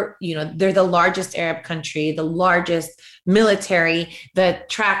they're the largest Arab country, the largest military, they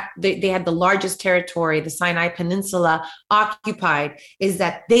had the largest territory, the Sinai Peninsula occupied, is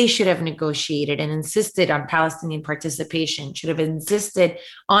that they should have negotiated and insisted on Palestinian participation, should have insisted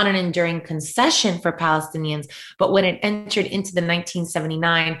on an enduring concession for Palestinians. But when it entered into the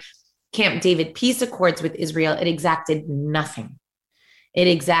 1979 Camp David peace accords with Israel, it exacted nothing. It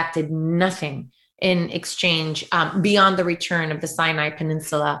exacted nothing in exchange beyond the return of the Sinai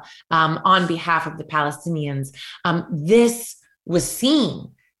Peninsula on behalf of the Palestinians. This was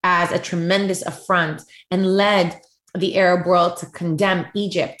seen as a tremendous affront and led the Arab world to condemn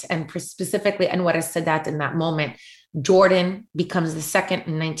Egypt and specifically Anwar al-Sadat in that moment. Jordan becomes the second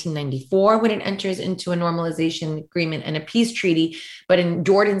in 1994 when it enters into a normalization agreement and a peace treaty. But in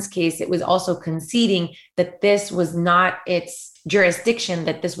Jordan's case, it was also conceding that this was not its jurisdiction,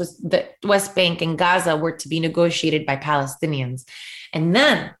 that this was the West Bank and Gaza were to be negotiated by Palestinians. And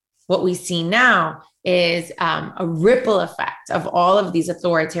then what we see now is a ripple effect of all of these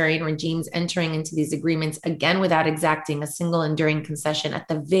authoritarian regimes entering into these agreements, again, without exacting a single enduring concession. At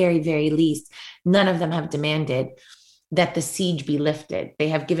the very, very least, none of them have demanded that the siege be lifted. They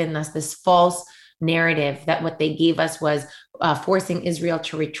have given us this false narrative that what they gave us was forcing Israel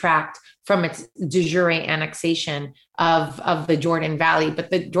to retract from its de jure annexation of the Jordan Valley.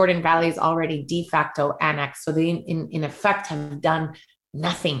 But the Jordan Valley is already de facto annexed. So they, in effect, have done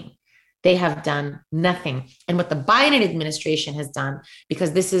nothing. They have done nothing. And what the Biden administration has done,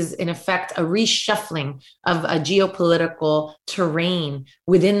 because this is in effect a reshuffling of a geopolitical terrain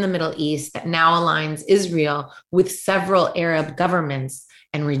within the Middle East that now aligns Israel with several Arab governments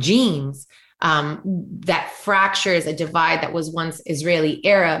and regimes, that fractures a divide that was once Israeli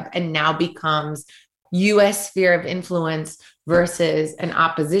Arab and now becomes U.S. sphere of influence versus an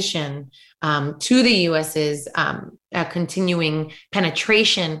opposition to the U.S.'s continuing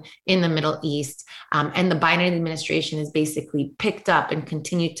penetration in the Middle East. And the Biden administration has basically picked up and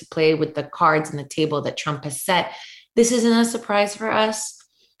continued to play with the cards on the table that Trump has set. This isn't a surprise for us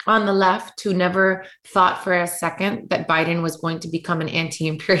on the left, who never thought for a second that Biden was going to become an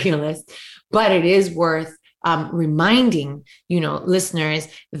anti-imperialist, but it is worth reminding, listeners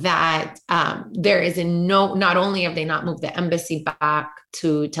that there is not only have they not moved the embassy back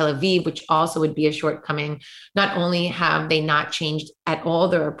to Tel Aviv, which also would be a shortcoming, not only have they not changed at all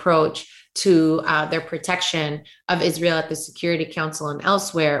their approach to their protection of Israel at the Security Council and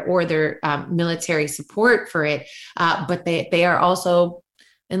elsewhere, or their military support for it, but they are also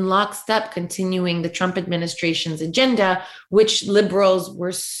in lockstep continuing the Trump administration's agenda, which liberals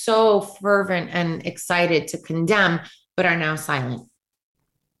were so fervent and excited to condemn, but are now silent.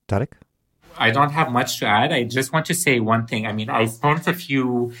 Tareq? I don't have much to add. I just want to say one thing. I mean, I spent a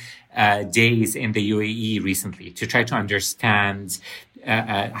few days in the UAE recently to try to understand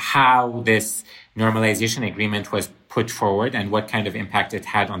how this normalization agreement was put forward and what kind of impact it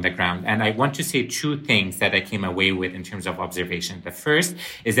had on the ground. And I want to say two things that I came away with in terms of observation. The first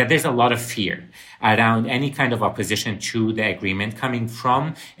is that there's a lot of fear around any kind of opposition to the agreement coming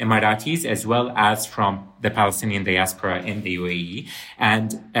from Emiratis as well as from the Palestinian diaspora in the UAE.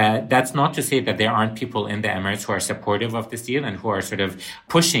 And that's not to say that there aren't people in the Emirates who are supportive of this deal and who are sort of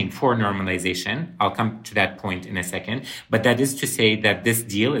pushing for normalization. I'll come to that point in a second. But that is to say that this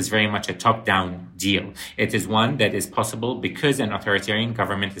deal is very much a top-down deal. It is one that is possible because an authoritarian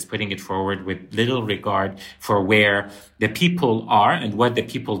government is putting it forward with little regard for where the people are and what the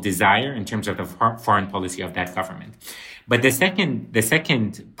people desire in terms of the foreign policy of that government. But the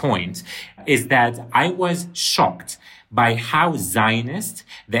second point is that I was shocked by how Zionist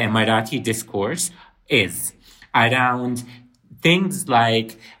the Emirati discourse is around things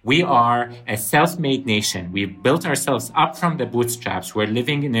like we are a self-made nation. We've built ourselves up from the bootstraps. We're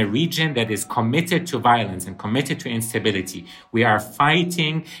living in a region that is committed to violence and committed to instability. We are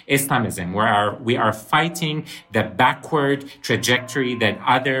fighting Islamism. We are fighting the backward trajectory that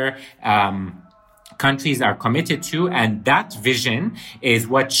other countries are committed to, and that vision is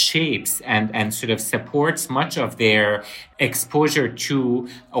what shapes and sort of supports much of their exposure to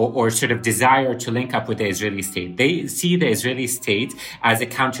or sort of desire to link up with the Israeli state. They see the Israeli state as a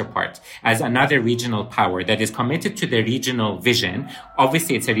counterpart, as another regional power that is committed to the regional vision.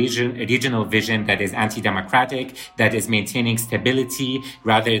 Obviously, it's a regional vision that is anti-democratic, that is maintaining stability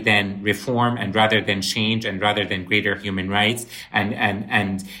rather than reform and rather than change and rather than greater human rights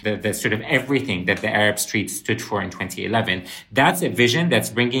and the sort of everything that the Arab Street stood for in 2011. That's a vision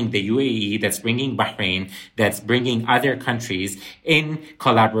that's bringing the UAE, that's bringing Bahrain, that's bringing other countries in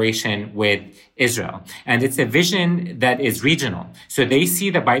collaboration with Israel. And it's a vision that is regional. So they see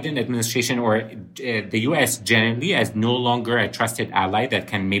the Biden administration or the U.S. generally as no longer a trusted ally that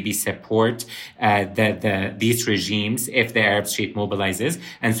can maybe support these regimes if the Arab Street mobilizes.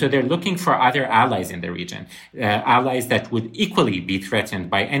 And so they're looking for other allies in the region, allies that would equally be threatened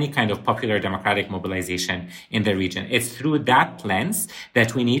by any kind of popular democratic mobilization in the region. It's through that lens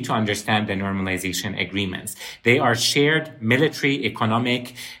that we need to understand the normalization agreements. They are shared military,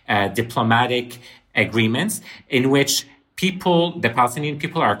 economic, diplomatic agreements in which the Palestinian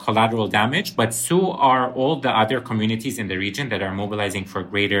people are collateral damage, but so are all the other communities in the region that are mobilizing for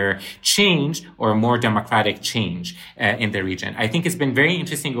greater change or more democratic change in the region. I think it's been very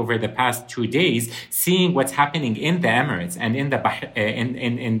interesting over the past 2 days seeing what's happening in the Emirates and in the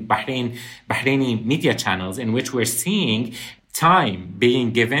in Bahraini media channels, in which we're seeing time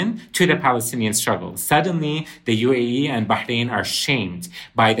being given to the Palestinian struggle. Suddenly, the UAE and Bahrain are shamed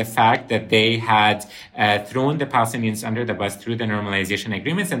by the fact that they had thrown the Palestinians under the bus through the normalization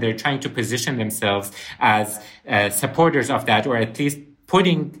agreements, and they're trying to position themselves as supporters of that, or at least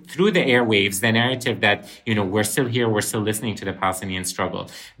putting through the airwaves the narrative that, we're still here, we're still listening to the Palestinian struggle.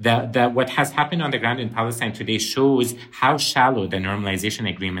 What has happened on the ground in Palestine today shows how shallow the normalization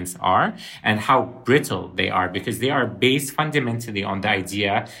agreements are and how brittle they are, because they are based fundamentally on the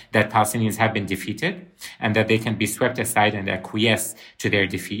idea that Palestinians have been defeated and that they can be swept aside and acquiesce to their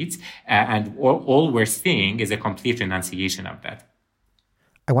defeat. And all we're seeing is a complete renunciation of that.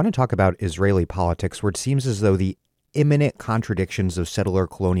 I want to talk about Israeli politics, where it seems as though the imminent contradictions of settler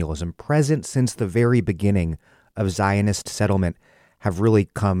colonialism present since the very beginning of Zionist settlement have really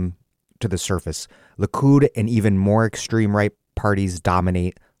come to the surface. Likud and even more extreme right parties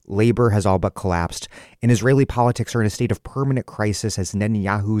dominate labor has all but collapsed, and Israeli politics are in a state of permanent crisis as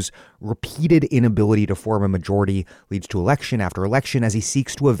Netanyahu's repeated inability to form a majority leads to election after election as he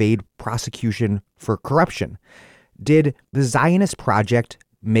seeks to evade prosecution for corruption. Did the Zionist project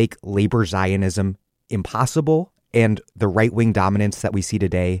make labor Zionism impossible and the right-wing dominance that we see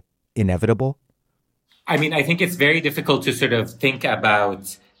today inevitable? I mean, I think it's very difficult to sort of think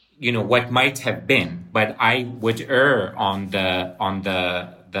about, what might have been, but I would err on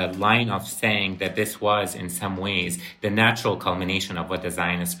the line of saying that this was in some ways the natural culmination of what the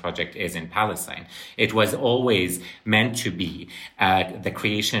Zionist project is in Palestine. It was always meant to be the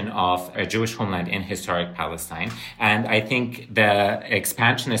creation of a Jewish homeland in historic Palestine. And I think the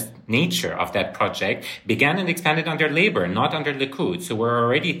expansionist nature of that project began and expanded under Labor, not under Likud. So we're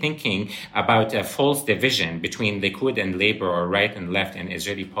already thinking about a false division between Likud and Labor, or right and left in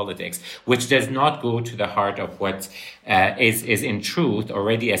Israeli politics, which does not go to the heart of what is in truth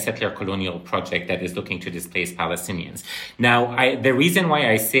already a settler colonial project that is looking to displace Palestinians. Now, the reason why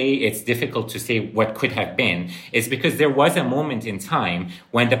I say it's difficult to say what could have been is because there was a moment in time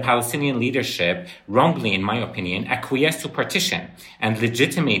when the Palestinian leadership, wrongly in my opinion, acquiesced to partition and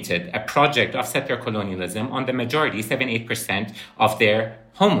legitimated a project of settler colonialism on the majority, 7-8% of their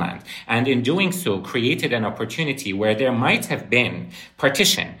homeland. And in doing so, created an opportunity where there might have been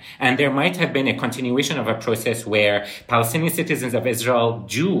partition, and there might have been a continuation of a process where Palestinian citizens of Israel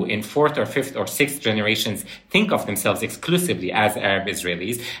do, in fourth or fifth or sixth generations, think of themselves exclusively as Arab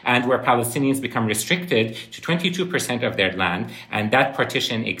Israelis, and where Palestinians become restricted to 22% of their land, and that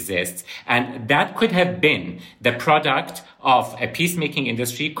partition exists. And that could have been the product of a peacemaking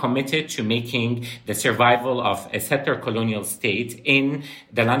industry committed to making the survival of a settler colonial state in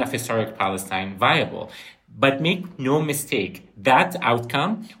the land of historic Palestine viable. But make no mistake, that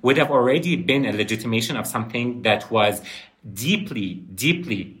outcome would have already been a legitimation of something that was deeply,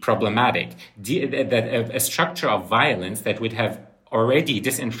 deeply problematic, a structure of violence that would have already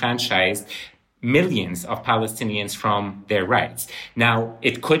disenfranchised millions of Palestinians from their rights. Now,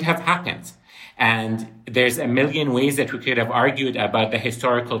 it could have happened. And there's a million ways that we could have argued about the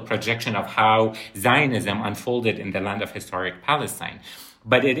historical projection of how Zionism unfolded in the land of historic Palestine.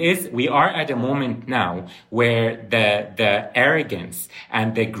 But we are at a moment now where the arrogance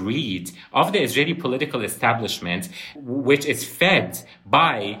and the greed of the Israeli political establishment, which is fed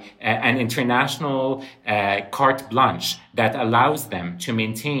by an international carte blanche that allows them to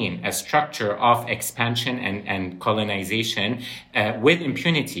maintain a structure of expansion and colonization with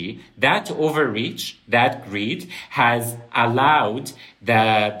impunity, that overreach, that greed has allowed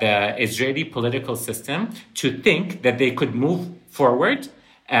the Israeli political system to think that they could move forward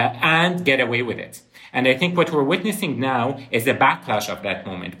and get away with it. And I think what we're witnessing now is a backlash of that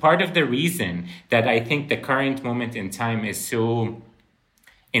moment. Part of the reason that I think the current moment in time is so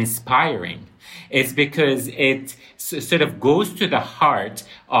inspiring is because it sort of goes to the heart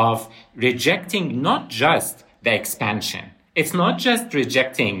of rejecting not just the expansion. It's not just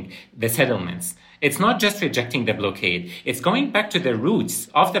rejecting the settlements. It's not just rejecting the blockade. It's going back to the roots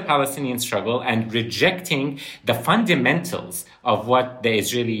of the Palestinian struggle and rejecting the fundamentals of what the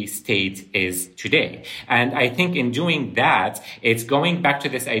Israeli state is today. And I think in doing that, it's going back to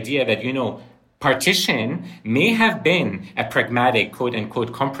this idea that, partition may have been a pragmatic, quote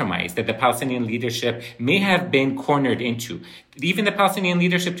unquote, compromise that the Palestinian leadership may have been cornered into. Even the Palestinian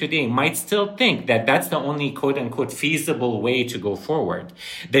leadership today might still think that that's the only, quote unquote, feasible way to go forward.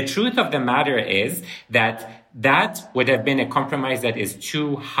 The truth of the matter is that would have been a compromise that is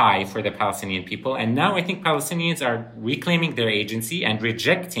too high for the Palestinian people. And now I think Palestinians are reclaiming their agency and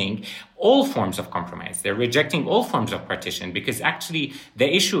rejecting all forms of compromise. They're rejecting all forms of partition because actually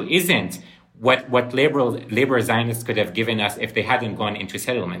the issue isn't what labor Zionists could have given us if they hadn't gone into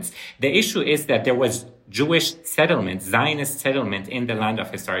settlements. The issue is that there was Jewish settlement, Zionist settlement in the land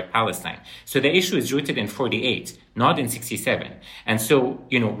of historic Palestine. So the issue is rooted in 48, not in 67. And so,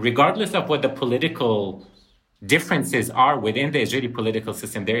 regardless of what the political differences are within the Israeli political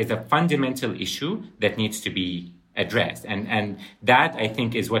system, there is a fundamental issue that needs to be addressed. And that, I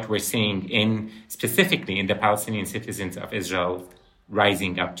think, is what we're seeing specifically in the Palestinian citizens of Israel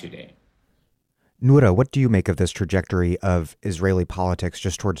rising up today. Noura, what do you make of this trajectory of Israeli politics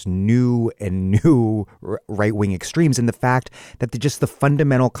just towards new right-wing extremes, and the fact that the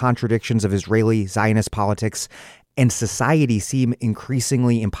fundamental contradictions of Israeli Zionist politics and society seem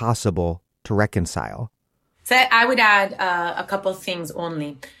increasingly impossible to reconcile? So I would add a couple of things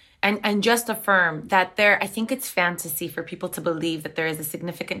only. and just affirm that I think it's fantasy for people to believe that there is a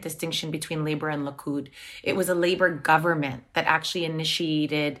significant distinction between Labor and Likud. It was a Labor government that actually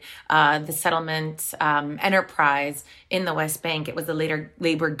initiated the settlement enterprise in the West Bank. It was the later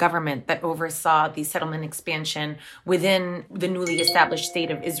Labor government that oversaw the settlement expansion within the newly established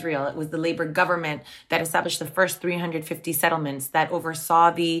state of Israel. It was the Labor government that established the first 350 settlements, that oversaw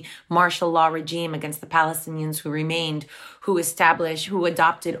the martial law regime against the Palestinians who remained, who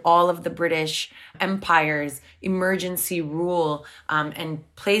adopted all of the British Empire's emergency rule and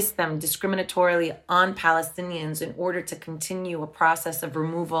placed them discriminatorily on Palestinians in order to continue a process of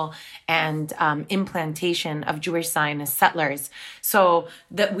removal and implantation of Jewish Zionist settlers. So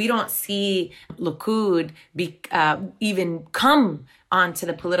that we don't see Likud even come onto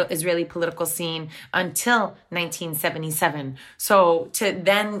the Israeli political scene until 1977. So to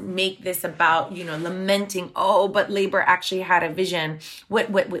then make this about, lamenting, but Labor actually had a vision.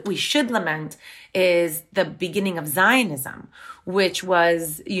 What we should lament is the beginning of Zionism, which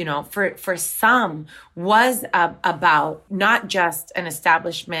was, for some was about not just an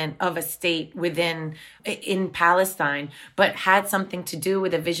establishment of a state in Palestine, but had something to do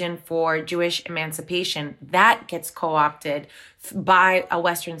with a vision for Jewish emancipation. That gets co-opted by a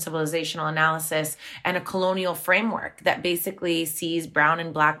Western civilizational analysis and a colonial framework that basically sees brown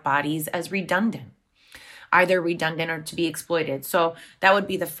and black bodies as redundant, either redundant or to be exploited. So that would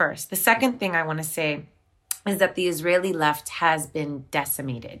be the first. The second thing I want to say is that the Israeli left has been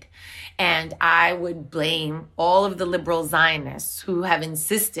decimated. And I would blame all of the liberal Zionists who have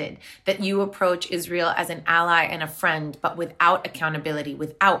insisted that you approach Israel as an ally and a friend, but without accountability,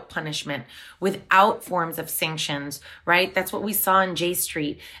 without punishment, without forms of sanctions, right? That's what we saw in J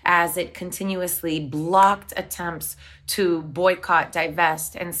Street as it continuously blocked attempts to boycott,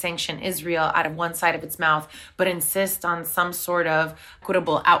 divest, and sanction Israel out of one side of its mouth, but insist on some sort of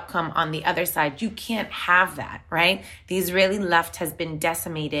equitable outcome on the other side. You can't have that, right? The Israeli left has been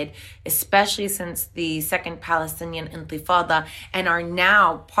decimated, especially since the Second Palestinian Intifada, and are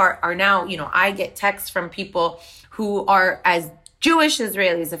now, I get texts from people who are as Jewish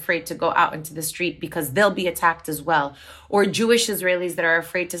Israelis afraid to go out into the street because they'll be attacked as well, or Jewish Israelis that are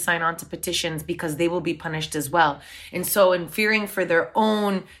afraid to sign on to petitions because they will be punished as well. And so in fearing for their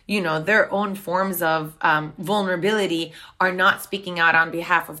own forms of vulnerability, are not speaking out on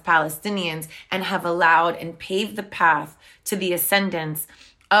behalf of Palestinians and have allowed and paved the path to the ascendance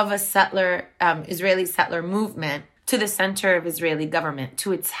of a Israeli settler movement to the center of Israeli government,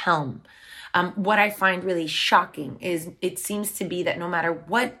 to its helm. What I find really shocking is it seems to be that no matter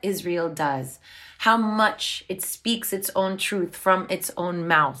what Israel does, how much it speaks its own truth from its own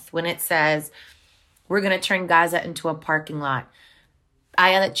mouth when it says, we're going to turn Gaza into a parking lot.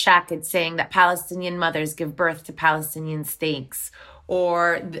 Ayelet Shaked saying that Palestinian mothers give birth to Palestinian steaks,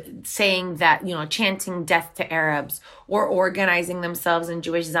 or saying that, chanting death to Arabs, or organizing themselves in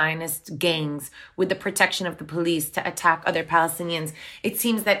Jewish Zionist gangs with the protection of the police to attack other Palestinians. It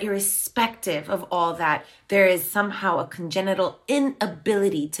seems that irrespective of all that, there is somehow a congenital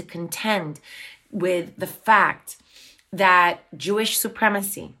inability to contend with the fact that Jewish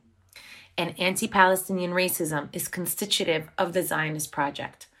supremacy and anti-Palestinian racism is constitutive of the Zionist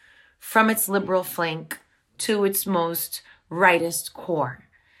project, from its liberal flank to its most rightist core.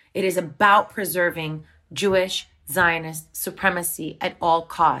 It is about preserving Jewish Zionist supremacy at all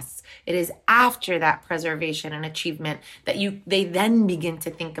costs. It is after that preservation and achievement that they then begin to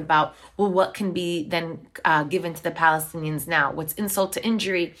think about, what can be then given to the Palestinians now? What's insult to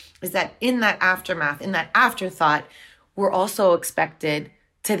injury is that in that aftermath, in that afterthought, we're also expected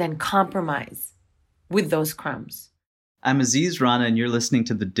to then compromise with those crumbs. I'm Aziz Rana, and you're listening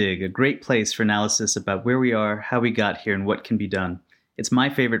to The Dig, a great place for analysis about where we are, how we got here, and what can be done. It's my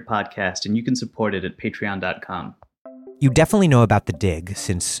favorite podcast, and you can support it at patreon.com. You definitely know about The Dig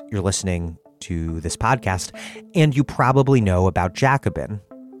since you're listening to this podcast, and you probably know about Jacobin,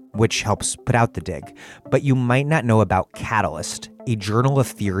 which helps put out The Dig. But you might not know about Catalyst, a journal of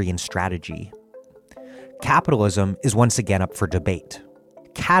theory and strategy. Capitalism is once again up for debate.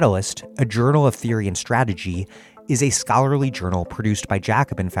 Catalyst, a journal of theory and strategy, is a scholarly journal produced by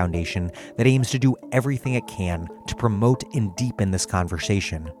Jacobin Foundation that aims to do everything it can to promote and deepen this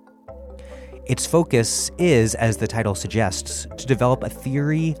conversation. Its focus is, as the title suggests, to develop a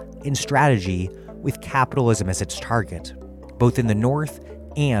theory and strategy with capitalism as its target, both in the North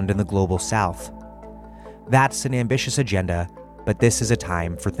and in the global South. That's an ambitious agenda, but this is a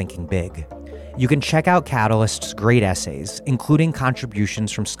time for thinking big. You can check out Catalyst's great essays, including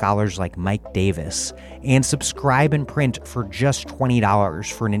contributions from scholars like Mike Davis, and subscribe in print for just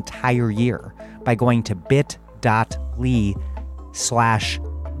 $20 for an entire year by going to bit.ly/big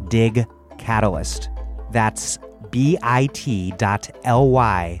Dig Catalyst. That's bit.ly/Dig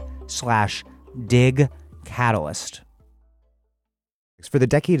Catalyst. For the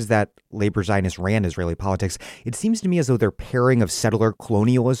decades that labor Zionists ran Israeli politics, it seems to me as though their pairing of settler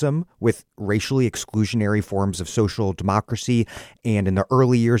colonialism with racially exclusionary forms of social democracy, and in the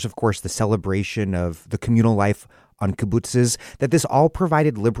early years, of course, the celebration of the communal life on kibbutzes, that this all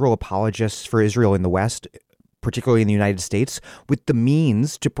provided liberal apologists for Israel in the West, particularly in the United States, with the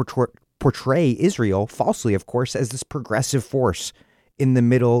means to portray Israel, falsely, of course, as this progressive force in the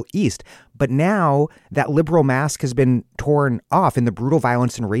Middle East. But now that liberal mask has been torn off and the brutal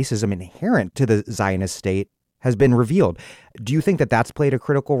violence and racism inherent to the Zionist state has been revealed. Do you think that that's played a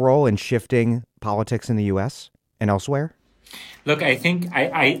critical role in shifting politics in the U.S. and elsewhere? Look, I think,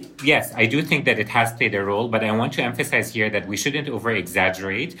 yes, I do think that it has played a role, but I want to emphasize here that we shouldn't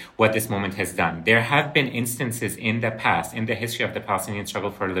over-exaggerate what this moment has done. There have been instances in the past, in the history of the Palestinian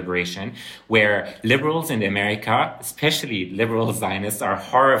struggle for liberation, where liberals in America, especially liberal Zionists, are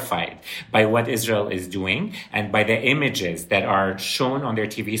horrified by what Israel is doing and by the images that are shown on their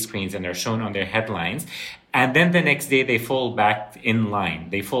TV screens and are shown on their headlines. And then the next day, they fall back in line.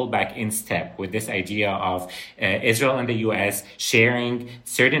 They fall back in step with this idea of Israel and the U.S. sharing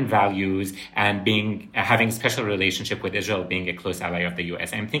certain values and having a special relationship with Israel, being a close ally of the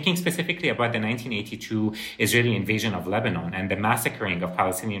U.S. I'm thinking specifically about the 1982 Israeli invasion of Lebanon and the massacring of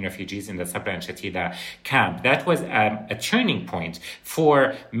Palestinian refugees in the Sabra and Shatila camp. That was a turning point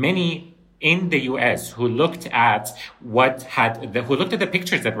for many in the U.S. who looked at the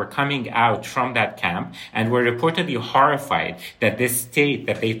pictures that were coming out from that camp and were reportedly horrified that this state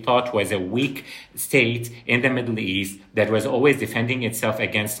that they thought was a weak state in the Middle East that was always defending itself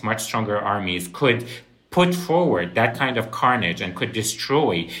against much stronger armies could put forward that kind of carnage and could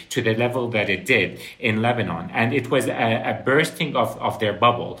destroy to the level that it did in Lebanon. And it was a bursting of their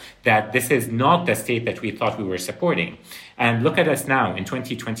bubble that this is not the state that we thought we were supporting. And look at us now in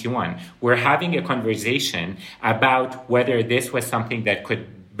 2021. We're having a conversation about whether this was something that could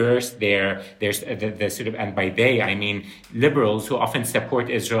burst the sort of, and by they, I mean liberals who often support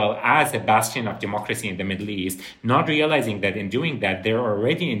Israel as a bastion of democracy in the Middle East, not realizing that in doing that, they're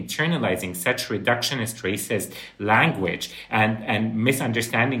already internalizing such reductionist, racist language and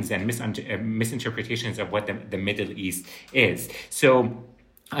misunderstandings and misinterpretations of what the Middle East is. So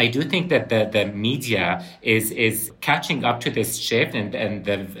I do think that the media is catching up to this shift, and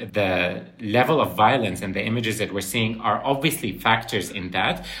the level of violence and the images that we're seeing are obviously factors in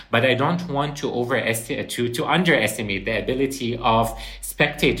that. But I don't want to underestimate the ability of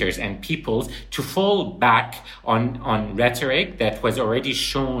spectators and peoples to fall back on rhetoric that was already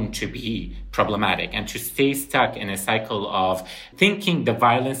shown to be problematic and to stay stuck in a cycle of thinking the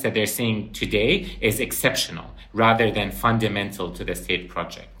violence that they're seeing today is exceptional rather than fundamental to the state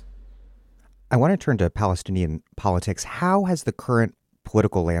project. I want to turn to Palestinian politics. How has the current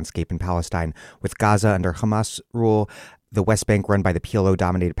political landscape in Palestine, with Gaza under Hamas rule, the West Bank run by the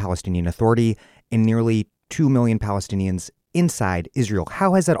PLO-dominated Palestinian Authority, and nearly 2 million Palestinians inside Israel,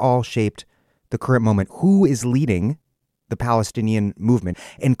 how has that all shaped the current moment? Who is leading the Palestinian movement?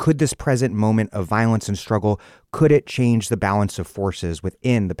 And could this present moment of violence and struggle, could it change the balance of forces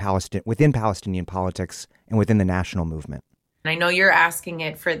within Palestinian politics and within the national movement? I know you're asking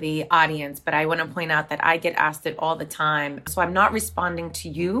it for the audience, but I want to point out that I get asked it all the time. So I'm not responding to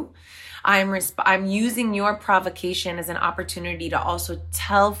you. I'm using your provocation as an opportunity to also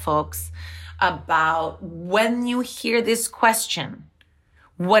tell folks about, when you hear this question,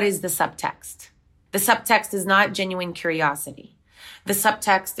 what is the subtext? The subtext is not genuine curiosity. The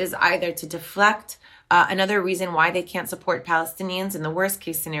subtext is either to deflect another reason why they can't support Palestinians in the worst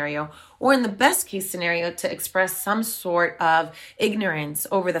case scenario, or in the best case scenario, to express some sort of ignorance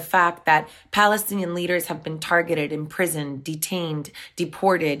over the fact that Palestinian leaders have been targeted, imprisoned, detained,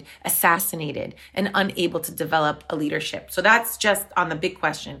 deported, assassinated, and unable to develop a leadership. So that's just on the big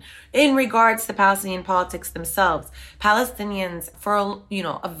question. In regards to Palestinian politics themselves, Palestinians for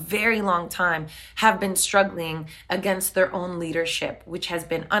a very long time have been struggling against their own leadership, which has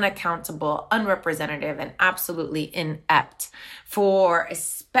been unaccountable, unrepresentative, and absolutely inept, for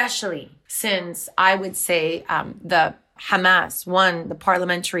especially since, I would say, the Hamas won the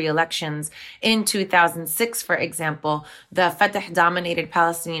parliamentary elections in 2006, for example. The Fatah-dominated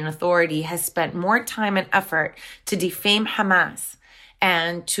Palestinian Authority has spent more time and effort to defame Hamas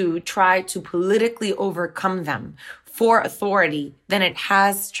and to try to politically overcome them for authority than it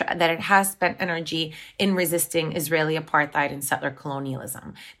has spent energy in resisting Israeli apartheid and settler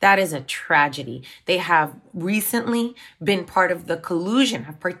colonialism. That is a tragedy. They have recently been part of the collusion,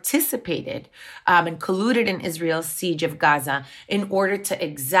 have participated and colluded in Israel's siege of Gaza in order to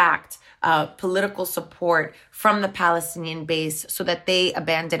exact political support from the Palestinian base so that they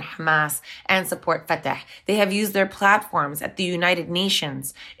abandon Hamas and support Fatah. They have used their platforms at the United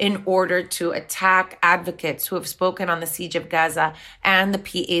Nations in order to attack advocates who have spoken on the siege of Gaza and the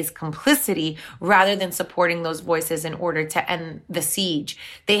PA's complicity rather than supporting those voices in order to end the siege.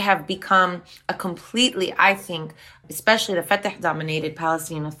 They have become a completely, I think, especially the Fatah-dominated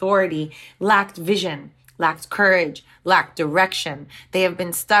Palestinian Authority, lacked vision, lacked courage, lacked direction. They have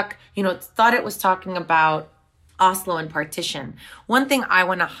been stuck, thought it was talking about Oslo and partition. One thing I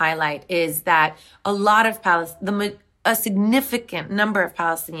want to highlight is that a significant number of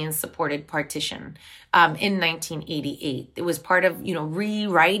Palestinians supported partition in 1988. It was part of,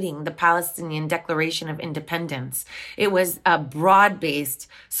 rewriting the Palestinian Declaration of Independence. It was a broad-based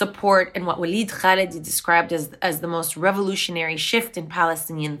support in what Walid Khalidi described as the most revolutionary shift in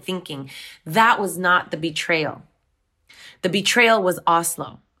Palestinian thinking. That was not the betrayal. The betrayal was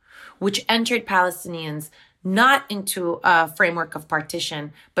Oslo, which entered Palestinians not into a framework of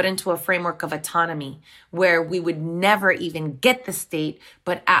partition, but into a framework of autonomy, where we would never even get the state,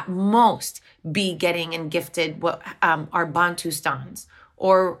 but at most be getting and gifted what are Bantustans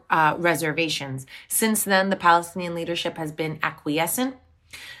or reservations. Since then, the Palestinian leadership has been acquiescent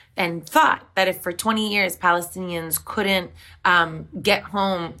and thought that if for 20 years Palestinians couldn't get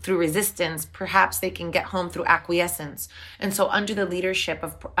home through resistance, perhaps they can get home through acquiescence. And so under the leadership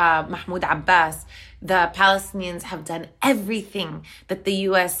of Mahmoud Abbas, the Palestinians have done everything that the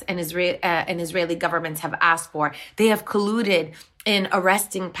U.S. and Israeli governments have asked for. They have colluded in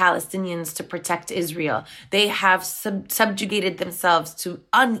arresting Palestinians to protect Israel. They have subjugated themselves to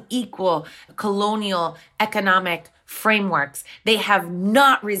unequal colonial economic frameworks. They have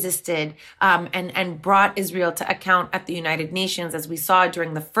not resisted and brought Israel to account at the United Nations, as we saw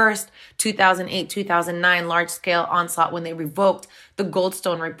during the first 2008-2009 large-scale onslaught when they revoked the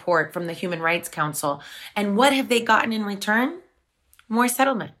Goldstone report from the Human Rights Council. And what have they gotten in return? More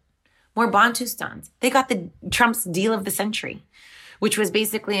settlement, more Bantustans. They got the Trump's deal of the century, which was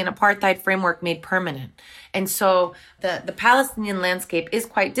basically an apartheid framework made permanent. And so the Palestinian landscape is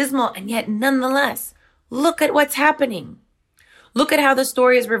quite dismal, and yet nonetheless, look at what's happening. Look at how the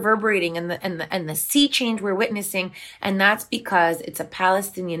story is reverberating and the sea change we're witnessing. And that's because it's a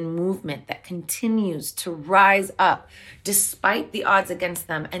Palestinian movement that continues to rise up despite the odds against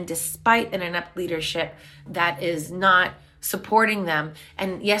them and despite an inept leadership that is not supporting them.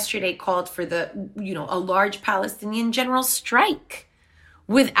 And yesterday called for a large Palestinian general strike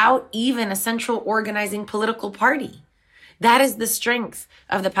without even a central organizing political party. That is the strength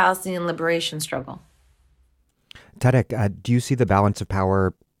of the Palestinian liberation struggle. Tareq, do you see the balance of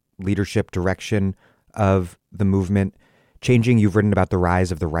power, leadership, direction of the movement changing? You've written about the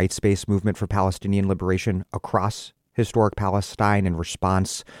rise of the rights-based movement for Palestinian liberation across historic Palestine in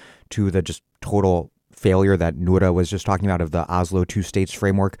response to the just total failure that Noura was just talking about of the Oslo two states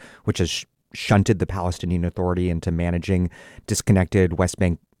framework, which has shunted the Palestinian Authority into managing disconnected West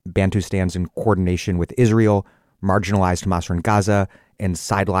Bank Bantustans in coordination with Israel, marginalized Hamas in Gaza, and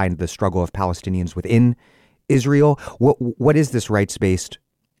sidelined the struggle of Palestinians within Israel. What is this rights-based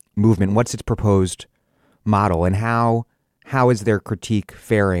movement? What's its proposed model, and how is their critique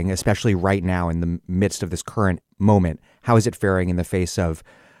faring, especially right now in the midst of this current moment? How is it faring in the face of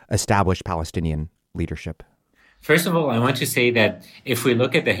established Palestinian leadership? First of all, I want to say that if we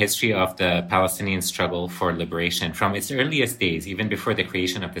look at the history of the Palestinian struggle for liberation from its earliest days, even before the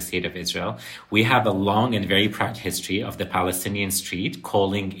creation of the State of Israel, we have a long and very proud history of the Palestinian street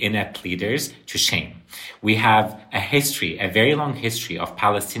calling inept leaders to shame. We have a very long history of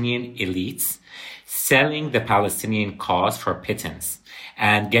Palestinian elites selling the Palestinian cause for pittance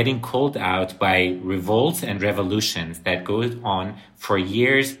and getting called out by revolts and revolutions that go on for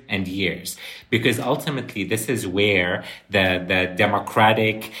years and years. Because ultimately, this is where the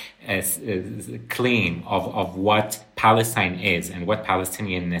democratic claim of what Palestine is and what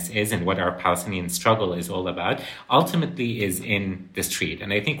Palestinianness is and what our Palestinian struggle is all about ultimately is in the street.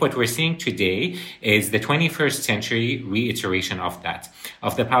 And I think what we're seeing today is the 21st century reiteration of that,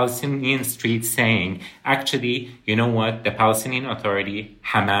 of the Palestinian street saying, actually, you know what, the Palestinian Authority,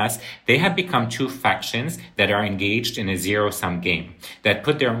 Hamas, they have become two factions that are engaged in a zero-sum game, that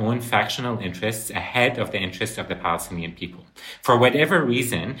put their own factional interests ahead of the interests of the Palestinian people. For whatever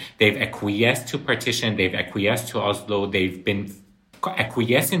reason, they've acquiesced to partition, they've acquiesced to Oslo, they've been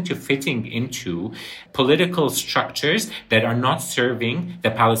acquiescent to fitting into political structures that are not serving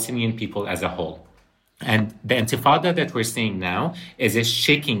the Palestinian people as a whole. And the intifada that we're seeing now is a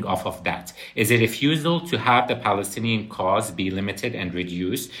shaking off of that, is a refusal to have the Palestinian cause be limited and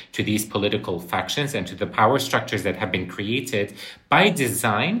reduced to these political factions and to the power structures that have been created by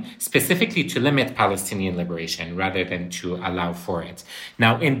design specifically to limit Palestinian liberation rather than to allow for it.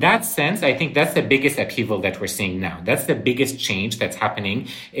 Now, in that sense, I think that's the biggest upheaval that we're seeing now. That's the biggest change that's happening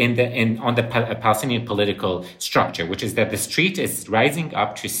on the Palestinian political structure, which is that the street is rising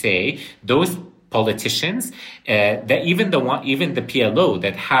up to say those politicians, that even the PLO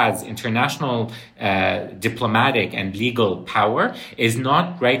that has international diplomatic and legal power is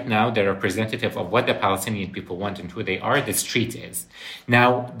not right now the representative of what the Palestinian people want and who they are. The street is.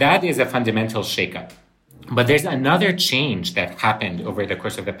 Now, that is a fundamental shakeup. But there's another change that happened over the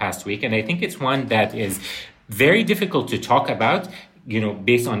course of the past week, and I think it's one that is very difficult to talk about,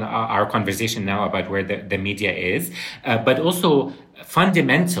 based on our conversation now about where the media is, but also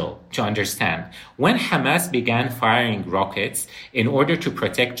fundamental to understand. When Hamas began firing rockets in order to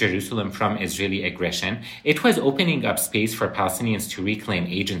protect Jerusalem from Israeli aggression, it was opening up space for Palestinians to reclaim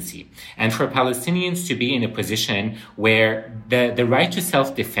agency and for Palestinians to be in a position where the right to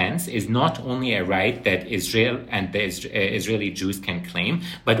self-defense is not only a right that Israel and the Israeli Jews can claim,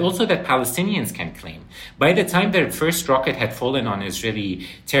 but also that Palestinians can claim. By the time the first rocket had fallen on Israeli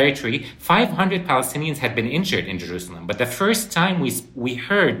territory, 500 Palestinians had been injured in Jerusalem. But the first time we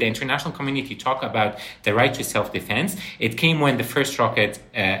heard the international community talk about the right to self-defense, it came when the first rocket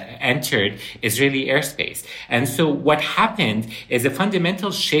entered Israeli airspace. And so what happened is a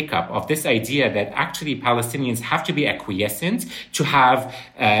fundamental shakeup of this idea that actually Palestinians have to be acquiescent to have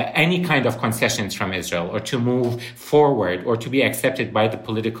any kind of concessions from Israel or to move forward or to be accepted by the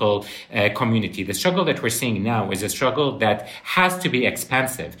political community. The struggle that we're seeing now is a struggle that has to be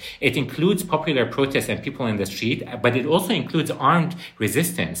expansive. It includes popular protests and people in the street, but it also includes armed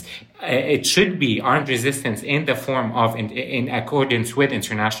resistance. It should be armed resistance in the form of, in accordance with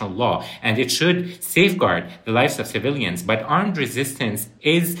international law, and it should safeguard the lives of civilians. But armed resistance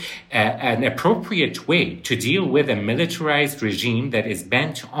is an appropriate way to deal with a militarized regime that is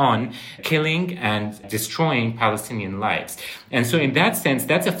bent on killing and destroying Palestinian lives. And so in that sense,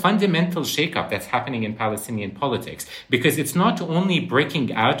 that's a fundamental shakeup that's happening in Palestinian politics, because it's not only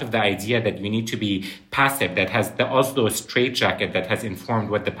breaking out of the idea that we need to be passive, that has the Oslo straitjacket that has informed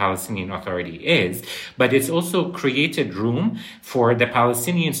what the Palestinian Authority is, but it's also created room for the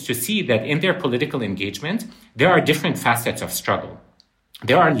Palestinians to see that in their political engagement, there are different facets of struggle.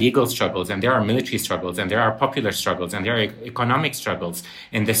 There are legal struggles, and there are military struggles, and there are popular struggles, and there are economic struggles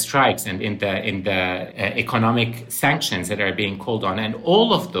in the strikes and in the economic sanctions that are being called on. And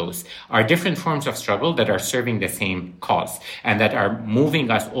all of those are different forms of struggle that are serving the same cause and that are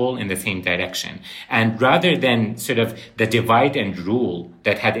moving us all in the same direction. And rather than sort of the divide and rule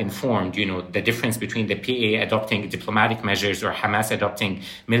that had informed, the difference between the PA adopting diplomatic measures or Hamas adopting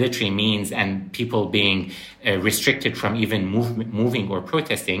military means and people being restricted from even moving or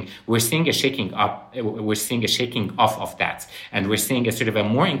protesting, we're seeing a shaking off of that. And we're seeing a sort of a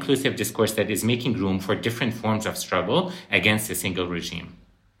more inclusive discourse that is making room for different forms of struggle against a single regime.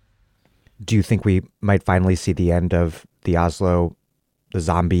 Do you think we might finally see the end of the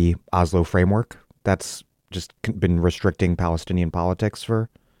zombie Oslo framework that's just been restricting Palestinian politics for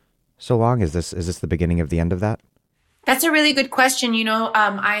so long? Is this the beginning of the end of that? That's a really good question.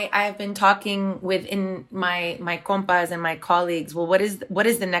 I have been talking within my compas and my colleagues. Well, what is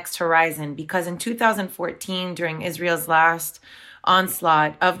the next horizon? Because in 2014, during Israel's last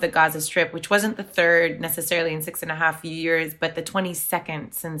onslaught of the Gaza Strip, which wasn't the third necessarily in 6.5 years, but the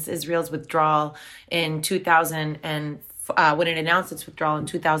 22nd since Israel's withdrawal in 2004, when it announced its withdrawal in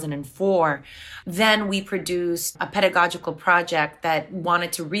 2004, then we produced a pedagogical project that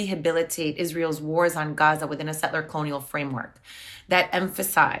wanted to rehabilitate Israel's wars on Gaza within a settler colonial framework that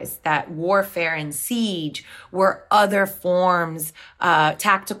emphasized that warfare and siege were other forms,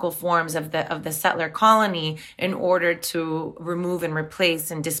 tactical forms of the settler colony in order to remove and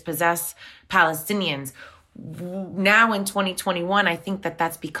replace and dispossess Palestinians. Now in 2021, I think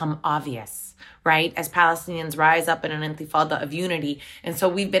that's become obvious, right? As Palestinians rise up in an intifada of unity. And so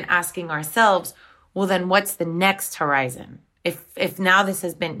we've been asking ourselves, well, then what's the next horizon? If now this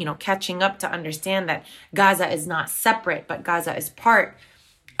has been, catching up to understand that Gaza is not separate, but Gaza is part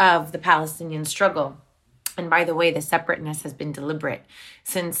of the Palestinian struggle. And by the way, the separateness has been deliberate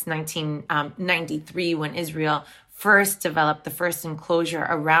since 1993 when Israel first developed the first enclosure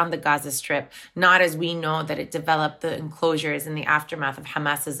around the Gaza Strip, not as we know that it developed the enclosures in the aftermath of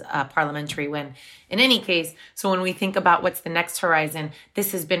Hamas's parliamentary win. In any case, so when we think about what's the next horizon,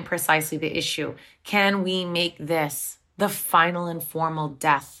 this has been precisely the issue. Can we make this the final and formal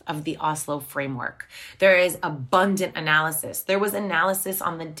death of the Oslo framework? There is abundant analysis. There was analysis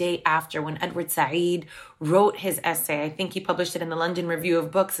on the day after when Edward Said wrote his essay. I think he published it in the London Review of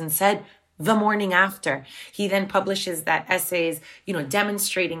Books and said the morning after. He then publishes that essays,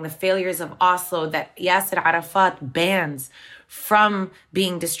 demonstrating the failures of Oslo that Yasser Arafat bans from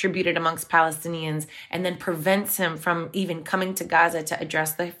being distributed amongst Palestinians and then prevents him from even coming to Gaza to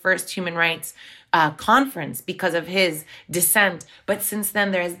address the first human rights conference because of his dissent. But since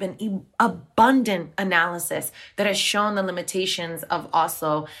then, there has been abundant analysis that has shown the limitations of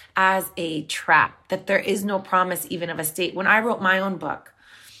Oslo as a trap, that there is no promise even of a state. When I wrote my own book,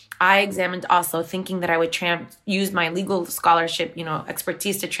 I examined Oslo thinking that I would use my legal scholarship,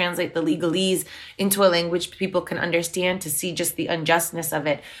 expertise to translate the legalese into a language people can understand, to see just the unjustness of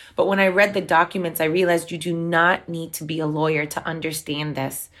it. But when I read the documents, I realized you do not need to be a lawyer to understand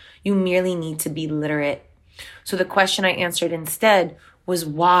this. You merely need to be literate. So the question I answered instead was,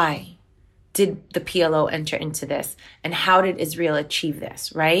 why did the PLO enter into this? And how did Israel achieve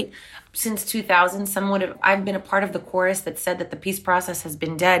this, right? Since 2000, I've been a part of the chorus that said that the peace process has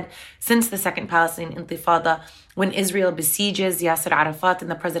been dead since the Second Palestinian Intifada, when Israel besieges Yasser Arafat in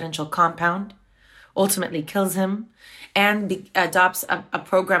the presidential compound, ultimately kills him, and adopts a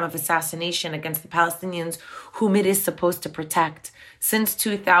program of assassination against the Palestinians whom it is supposed to protect. Since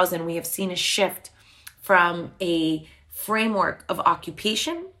 2000, we have seen a shift from a framework of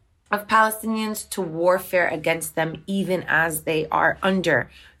occupation of Palestinians to warfare against them, even as they are under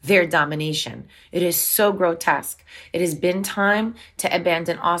their domination. It is so grotesque. It has been time to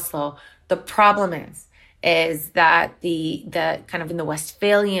abandon Oslo. The problem is that the kind of in the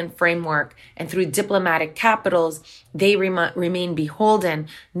Westphalian framework and through diplomatic capitals, they remain beholden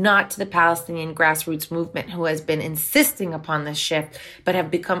not to the Palestinian grassroots movement, who has been insisting upon this shift, but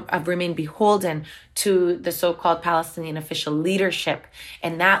have remained beholden to the so-called Palestinian official leadership.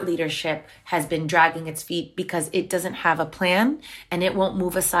 And that leadership has been dragging its feet because it doesn't have a plan, and it won't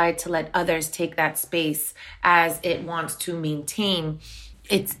move aside to let others take that space as it wants to maintain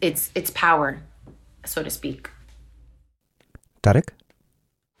its power, so to speak. Tareq?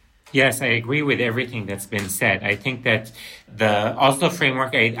 Yes, I agree with everything that's been said. I think that the Oslo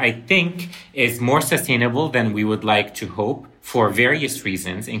framework, I think, is more sustainable than we would like to hope for various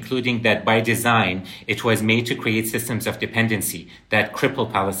reasons, including that by design, it was made to create systems of dependency that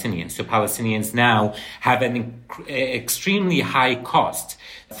cripple Palestinians. So Palestinians now have an extremely high cost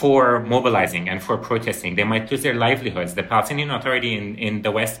for mobilizing and for protesting. They might lose their livelihoods. The Palestinian Authority in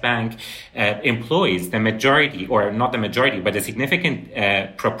the West Bank employs the majority, or not the majority, but a significant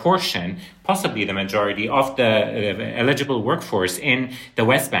proportion, possibly the majority of the eligible workforce in the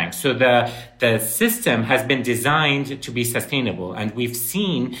West Bank. So the system has been designed to be sustainable, and we've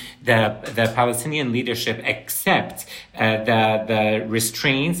seen the Palestinian leadership accept the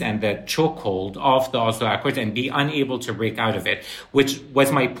restraints and the chokehold of the Oslo Accords and be unable to break out of it, which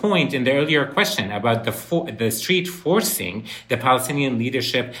was my point in the earlier question about the street forcing the Palestinian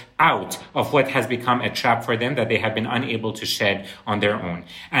leadership out of what has become a trap for them that they have been unable to shed on their own.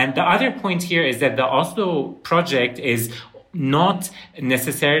 And the other point here is that the Oslo project is not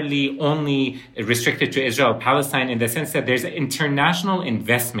necessarily only restricted to Israel-Palestine, in the sense that there's international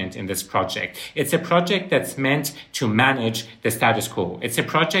investment in this project. It's a project that's meant to manage the status quo. It's a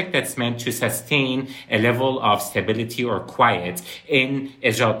project that's meant to sustain a level of stability or quiet in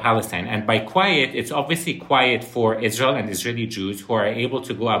Israel-Palestine. And by quiet, it's obviously quiet for Israel and Israeli Jews who are able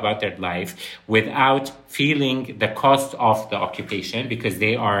to go about their life without feeling the cost of the occupation, because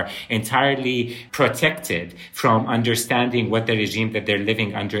they are entirely protected from understanding what the regime that they're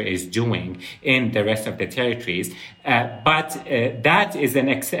living under is doing in the rest of the territories. But that is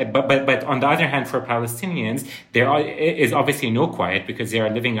but on the other hand, for Palestinians, is obviously no quiet, because they are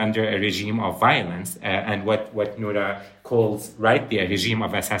living under a regime of violence and what Noura calls rightly a regime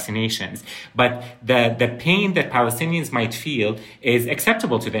of assassinations. But the pain that Palestinians might feel is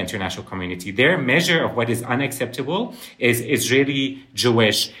acceptable to the international community. Their measure of what is unacceptable is Israeli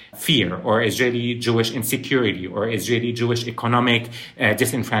Jewish fear, or Israeli Jewish insecurity, or Israeli Jewish economic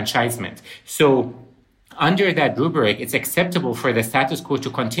disenfranchisement. So under that rubric, it's acceptable for the status quo to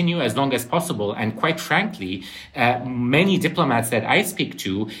continue as long as possible. And quite frankly, many diplomats that I speak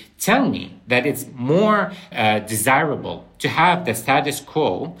to tell me that it's more desirable to have the status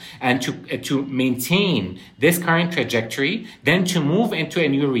quo and to maintain this current trajectory than to move into a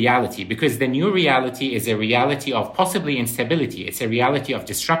new reality, because the new reality is a reality of possibly instability. It's a reality of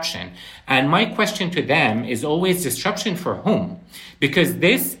disruption. And my question to them is always, disruption for whom? Because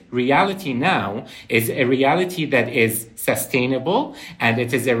this reality now is a reality that is sustainable, and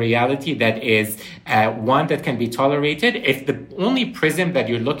it is a reality that is one that can be tolerated if the only prism that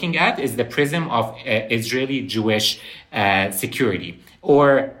you're looking at is the prism of Israeli Jewish security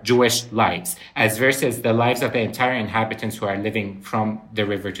or Jewish lives, as versus the lives of the entire inhabitants who are living from the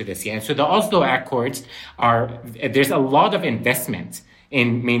river to the sea. And so the Oslo Accords there's a lot of investment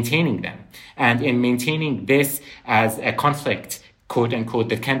in maintaining them and in maintaining this as a conflict, quote unquote,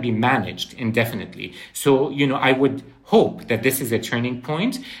 that can be managed indefinitely. So, I would hope that this is a turning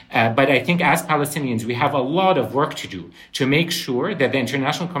point. But I think as Palestinians, we have a lot of work to do to make sure that the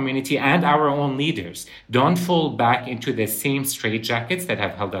international community and our own leaders don't fall back into the same straitjackets that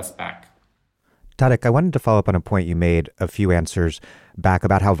have held us back. Tareq, I wanted to follow up on a point you made a few answers back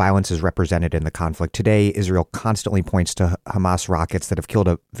about how violence is represented in the conflict. Today, Israel constantly points to Hamas rockets that have killed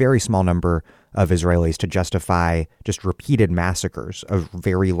a very small number of Israelis to justify just repeated massacres of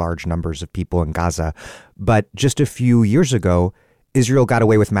very large numbers of people in Gaza. But just a few years ago, Israel got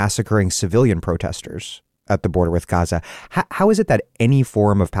away with massacring civilian protesters at the border with Gaza. How is it that any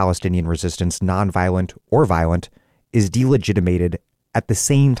form of Palestinian resistance, nonviolent or violent, is delegitimated at the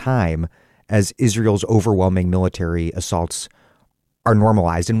same time as Israel's overwhelming military assaults are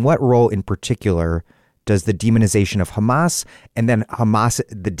normalized? And what role in particular does the demonization of Hamas and then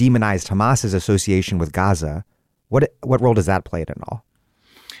the demonized Hamas's association with Gaza, what role does that play in it all?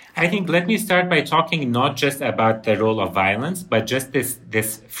 I think let me start by talking not just about the role of violence, but just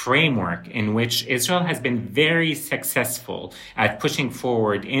this framework in which Israel has been very successful at pushing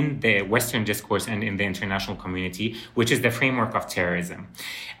forward in the Western discourse and in the international community, which is the framework of terrorism.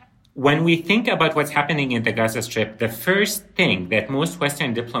 When we think about what's happening in the Gaza Strip, the first thing that most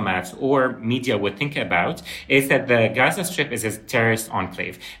Western diplomats or media would think about is that the Gaza Strip is a terrorist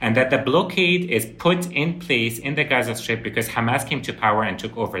enclave and that the blockade is put in place in the Gaza Strip because Hamas came to power and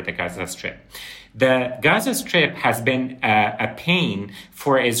took over the Gaza Strip. The Gaza Strip has been a pain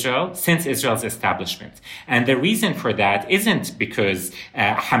for Israel since Israel's establishment. And the reason for that isn't because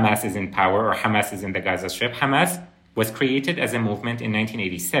Hamas is in power or Hamas is in the Gaza Strip. Hamas was created as a movement in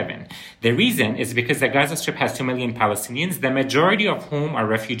 1987. The reason is because the Gaza Strip has 2 million Palestinians, the majority of whom are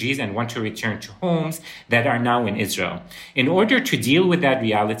refugees and want to return to homes that are now in Israel. In order to deal with that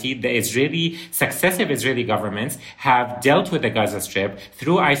reality, the successive Israeli governments have dealt with the Gaza Strip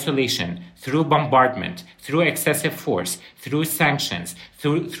through isolation, through bombardment, through excessive force, through sanctions,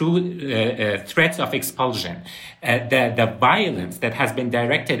 through threats of expulsion. The violence that has been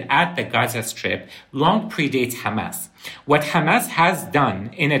directed at the Gaza Strip long predates Hamas. What Hamas has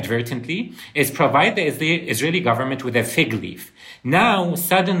done inadvertently is provide the Israeli government with a fig leaf. Now,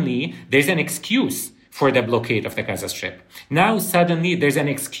 suddenly, there's an excuse for the blockade of the Gaza Strip. Now, suddenly, there's an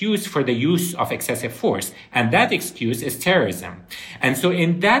excuse for the use of excessive force, and that excuse is terrorism. And so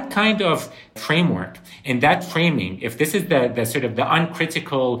in that kind of framework, in that framing, if this is the sort of the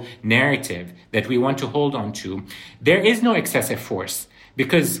uncritical narrative that we want to hold on to, there is no excessive force,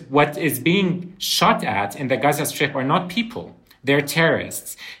 because what is being shot at in the Gaza Strip are not people. They're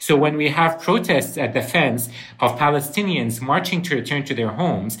terrorists. So when we have protests at the fence of Palestinians marching to return to their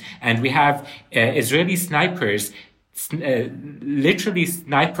homes, and we have Israeli snipers literally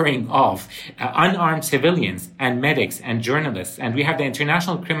snipering off unarmed civilians and medics and journalists, and we have the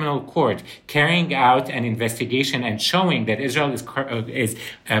International Criminal Court carrying out an investigation and showing that Israel is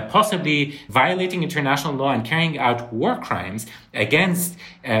possibly violating international law and carrying out war crimes against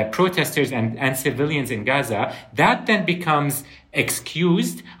protesters and civilians in Gaza, that then becomes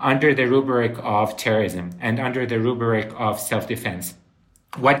excused under the rubric of terrorism and under the rubric of self-defense.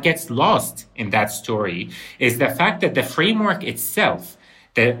 What gets lost in that story is the fact that the framework itself,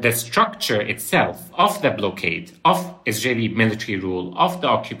 the structure itself of the blockade, of Israeli military rule, of the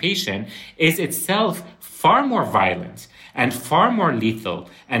occupation, is itself far more violent and far more lethal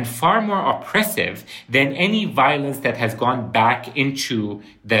and far more oppressive than any violence that has gone back into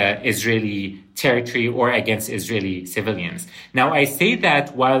the Israeli territory or against Israeli civilians. Now, I say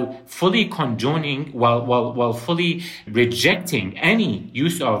that while fully condoning, while fully rejecting any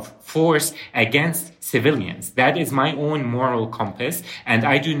use of force against civilians. That is my own moral compass, and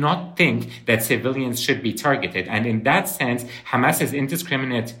I do not think that civilians should be targeted. And in that sense, Hamas's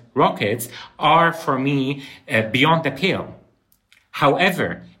indiscriminate rockets are, for me, beyond the pale.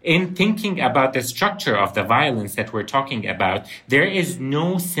 However, in thinking about the structure of the violence that we're talking about, there is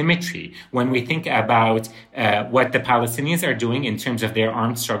no symmetry when we think about what the Palestinians are doing in terms of their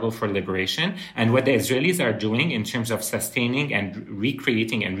armed struggle for liberation and what the Israelis are doing in terms of sustaining and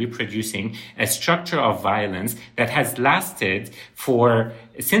recreating and reproducing a structure of violence that has lasted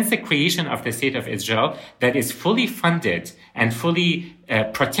since the creation of the State of Israel, that is fully funded and fully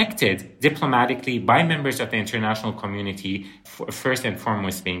protected diplomatically by members of the international community, first and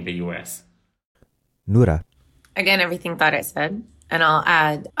foremost being the U.S. Noura. Again, everything Tareq said, and I'll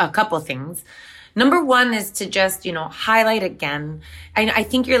add a couple things. Number one is to just, highlight again. I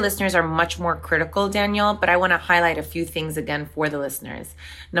think your listeners are much more critical, Daniel, but I want to highlight a few things again for the listeners.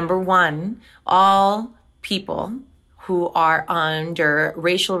 Number one, all people who are under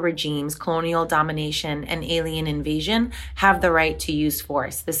racial regimes, colonial domination, and alien invasion have the right to use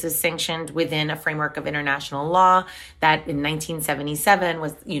force. This is sanctioned within a framework of international law that in 1977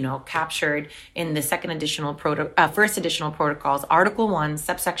 was, captured in the first additional protocols, Article 1,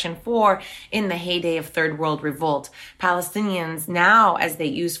 subsection 4, in the heyday of Third World Revolt. Palestinians now, as they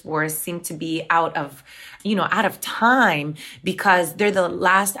use force, seem to be out of time because they're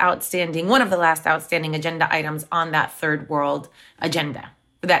one of the last outstanding agenda items on that Third World agenda,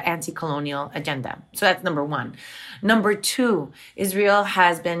 that anti-colonial agenda. So that's number one. Number two, Israel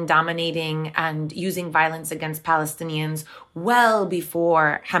has been dominating and using violence against Palestinians well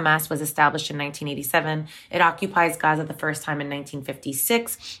before Hamas was established in 1987. It occupies Gaza the first time in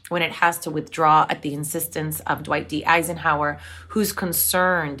 1956 when it has to withdraw at the insistence of Dwight D. Eisenhower, who's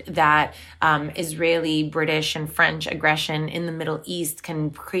concerned that Israeli, British, and French aggression in the Middle East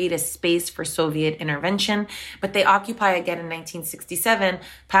can create a space for Soviet intervention. But they occupy again in 1967,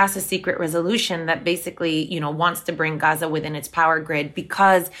 pass a secret resolution that basically, wants to bring Gaza within its power grid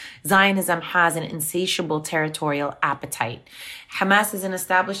because Zionism has an insatiable territorial appetite. Hamas isn't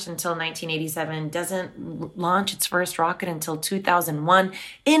established until 1987, doesn't launch its first rocket until 2001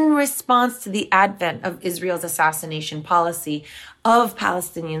 in response to the advent of Israel's assassination policy of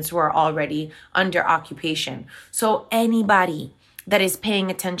Palestinians who are already under occupation. So anybody that is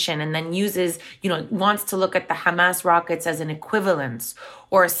paying attention and then wants to look at the Hamas rockets as an equivalence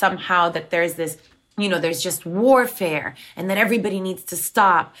or somehow that there's this there's just warfare and that everybody needs to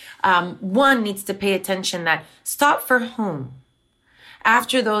stop. One needs to pay attention that stop for whom?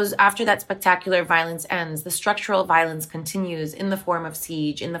 After that spectacular violence ends, the structural violence continues in the form of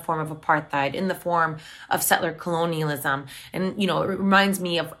siege, in the form of apartheid, in the form of settler colonialism. And, it reminds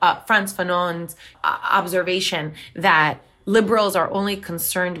me of Frantz Fanon's observation that liberals are only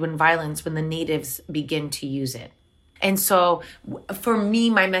concerned when the natives begin to use it. And so for me,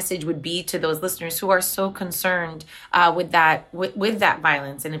 my message would be to those listeners who are so concerned with that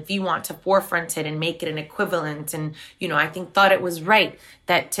violence. And if you want to forefront it and make it an equivalent, and, I thought it was right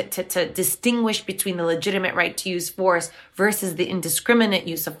that to distinguish between the legitimate right to use force versus the indiscriminate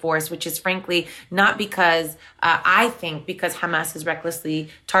use of force, which is frankly not because because Hamas is recklessly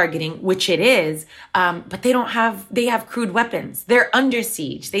targeting, which it is, but they have crude weapons. They're under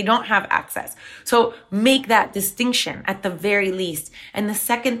siege. They don't have access. So make that distinction at the very least. And the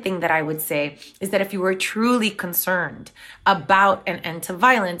second thing that I would say is that if you were truly concerned about an end to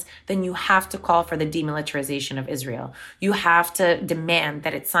violence, then you have to call for the demilitarization of Israel. You have to demand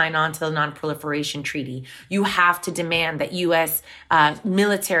that it sign on to the Non-Proliferation Treaty. You have to demand that U.S.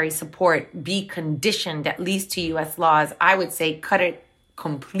 Military support be conditioned at least to U.S. laws. I would say cut it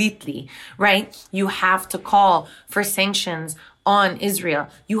completely, right? You have to call for sanctions on Israel.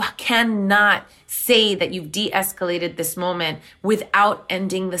 You cannot say that you've de-escalated this moment without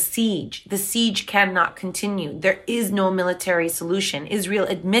ending the siege. The siege cannot continue. There is no military solution. Israel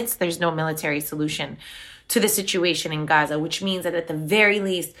admits there's no military solution to the situation in Gaza, which means that at the very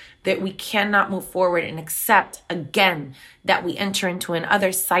least that we cannot move forward and accept again that we enter into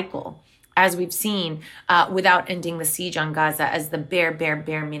another cycle, as we've seen, without ending the siege on Gaza as the bare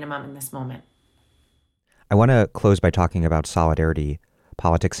minimum in this moment. I want to close by talking about solidarity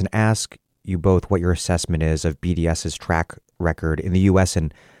politics and ask you both what your assessment is of BDS's track record in the U.S.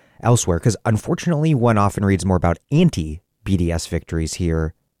 and elsewhere, because unfortunately one often reads more about anti-BDS victories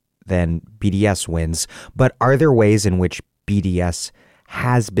here than BDS wins. But are there ways in which BDS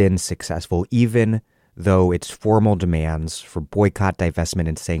has been successful, even though its formal demands for boycott, divestment,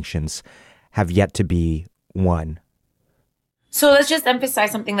 and sanctions have yet to be won? So let's just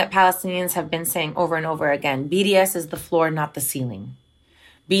emphasize something that Palestinians have been saying over and over again. BDS is the floor, not the ceiling.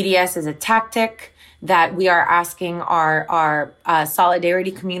 BDS is a tactic that we are asking our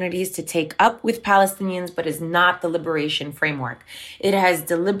solidarity communities to take up with Palestinians, but is not the liberation framework. It has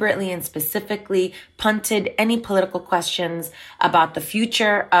deliberately and specifically punted any political questions about the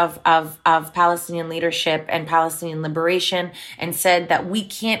future of Palestinian leadership and Palestinian liberation, and said that we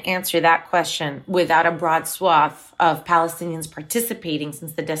can't answer that question without a broad swath of Palestinians participating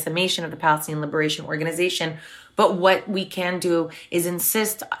since the decimation of the Palestinian Liberation Organization. But what we can do is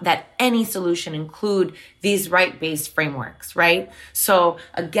insist that any solution include these right-based frameworks, right? So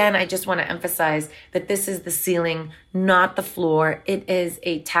again, I just want to emphasize that this is the ceiling, not the floor. It is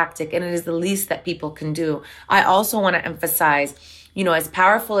a tactic, and it is the least that people can do. I also want to emphasize, as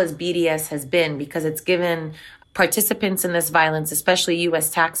powerful as BDS has been, because it's given participants in this violence, especially U.S.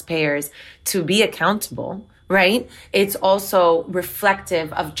 taxpayers, to be accountable, right? It's also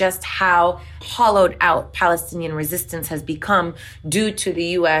reflective of just how hollowed out Palestinian resistance has become due to the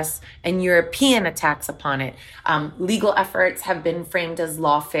U.S. and European attacks upon it. Legal efforts have been framed as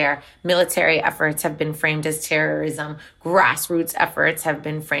lawfare. Military efforts have been framed as terrorism. Grassroots efforts have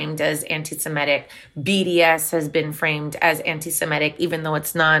been framed as anti-Semitic. BDS has been framed as anti-Semitic, even though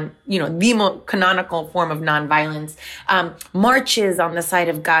it's the canonical form of nonviolence. Marches on the side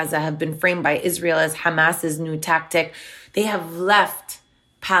of Gaza have been framed by Israel as Hamas's new tactic. They have left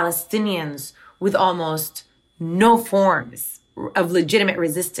Palestinians with almost no forms of legitimate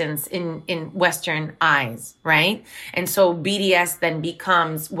resistance in Western eyes, right? And so BDS then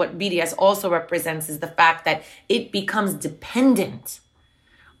becomes, what BDS also represents is the fact that it becomes dependent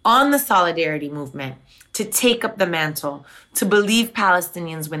on the solidarity movement to take up the mantle, to believe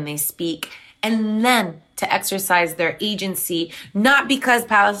Palestinians when they speak, and then to exercise their agency, not because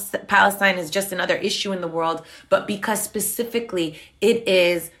Palestine is just another issue in the world, but because specifically it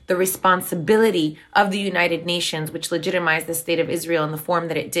is the responsibility of the United Nations, which legitimized the state of Israel in the form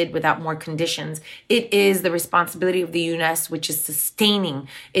that it did without more conditions. It is the responsibility of the UN, which is sustaining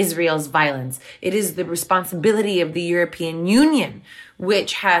Israel's violence. It is the responsibility of the European Union,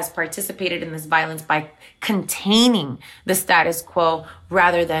 which has participated in this violence by containing the status quo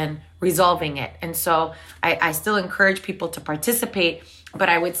rather than resolving it. And so I still encourage people to participate, but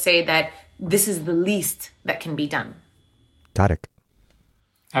I would say that this is the least that can be done. Tareq.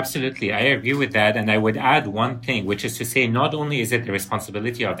 Absolutely. I agree with that. And I would add one thing, which is to say, not only is it the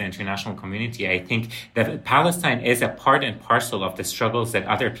responsibility of the international community, I think that Palestine is a part and parcel of the struggles that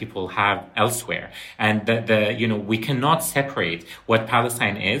other people have elsewhere. And we cannot separate what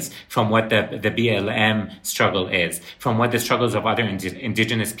Palestine is from what the BLM struggle is, from what the struggles of other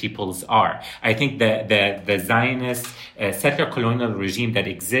indigenous peoples are. I think the Zionist settler colonial regime that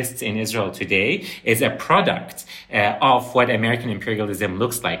exists in Israel today is a product of what American imperialism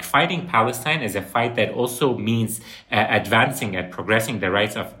looks like. Fighting Palestine is a fight that also means advancing and progressing the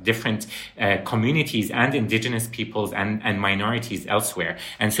rights of different communities and indigenous peoples and minorities elsewhere.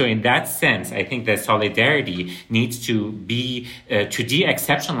 And so in that sense, I think that solidarity needs to be to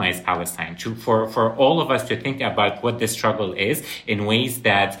de-exceptionalize Palestine, for all of us to think about what this struggle is in ways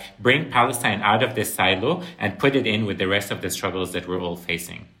that bring Palestine out of this silo and put it in with the rest of the struggles that we're all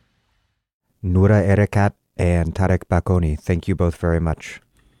facing. Noura, Erakat, and Tareq Baconi, thank you both very much.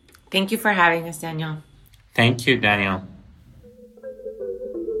 Thank you for having us, Daniel. Thank you, Daniel.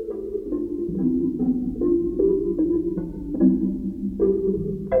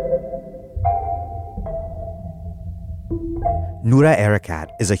 Noura Erakat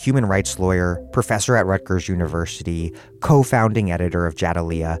is a human rights lawyer, professor at Rutgers University, co-founding editor of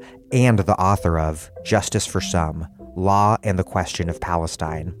Jadaliyya, and the author of Justice for Some, Law and the Question of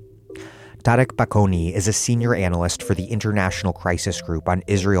Palestine. Tareq Baconi is a senior analyst for the International Crisis Group on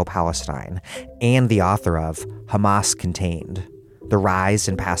Israel-Palestine and the author of Hamas Contained, The Rise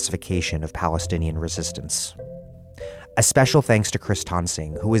and Pacification of Palestinian Resistance. A special thanks to Chris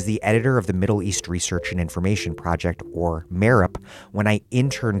Tonsing, who is the editor of the Middle East Research and Information Project, or MERIP, when I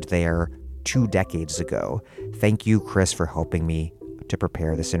interned there 2 decades ago. Thank you, Chris, for helping me to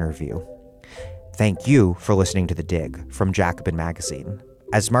prepare this interview. Thank you for listening to The Dig from Jacobin Magazine.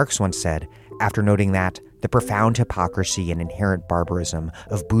 As Marx once said, after noting that the profound hypocrisy and inherent barbarism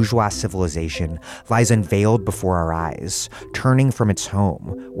of bourgeois civilization lies unveiled before our eyes, turning from its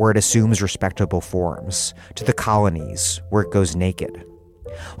home, where it assumes respectable forms, to the colonies, where it goes naked.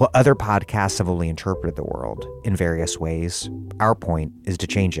 While other podcasts have only interpreted the world in various ways, our point is to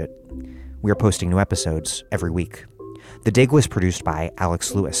change it. We are posting new episodes every week. The Dig was produced by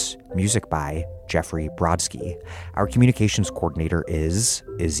Alex Lewis, music by Jeffrey Brodsky. Our communications coordinator is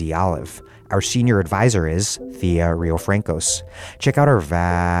Izzy Olive. Our senior advisor is Thea Riofrancos. Check out our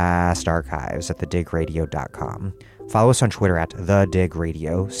vast archives at thedigradio.com. Follow us on Twitter at The Dig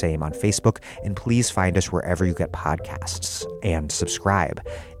Radio, same on Facebook, and please find us wherever you get podcasts and subscribe.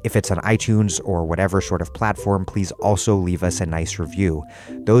 If it's on iTunes or whatever sort of platform, please also leave us a nice review.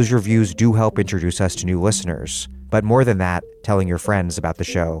 Those reviews do help introduce us to new listeners. But more than that, telling your friends about the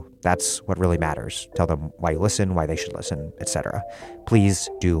show, that's what really matters. Tell them why you listen, why they should listen, etc. Please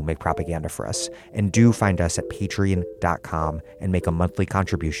do make propaganda for us. And do find us at patreon.com and make a monthly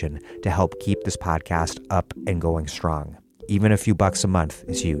contribution to help keep this podcast up and going strong. Even a few bucks a month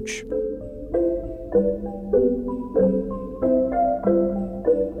is huge.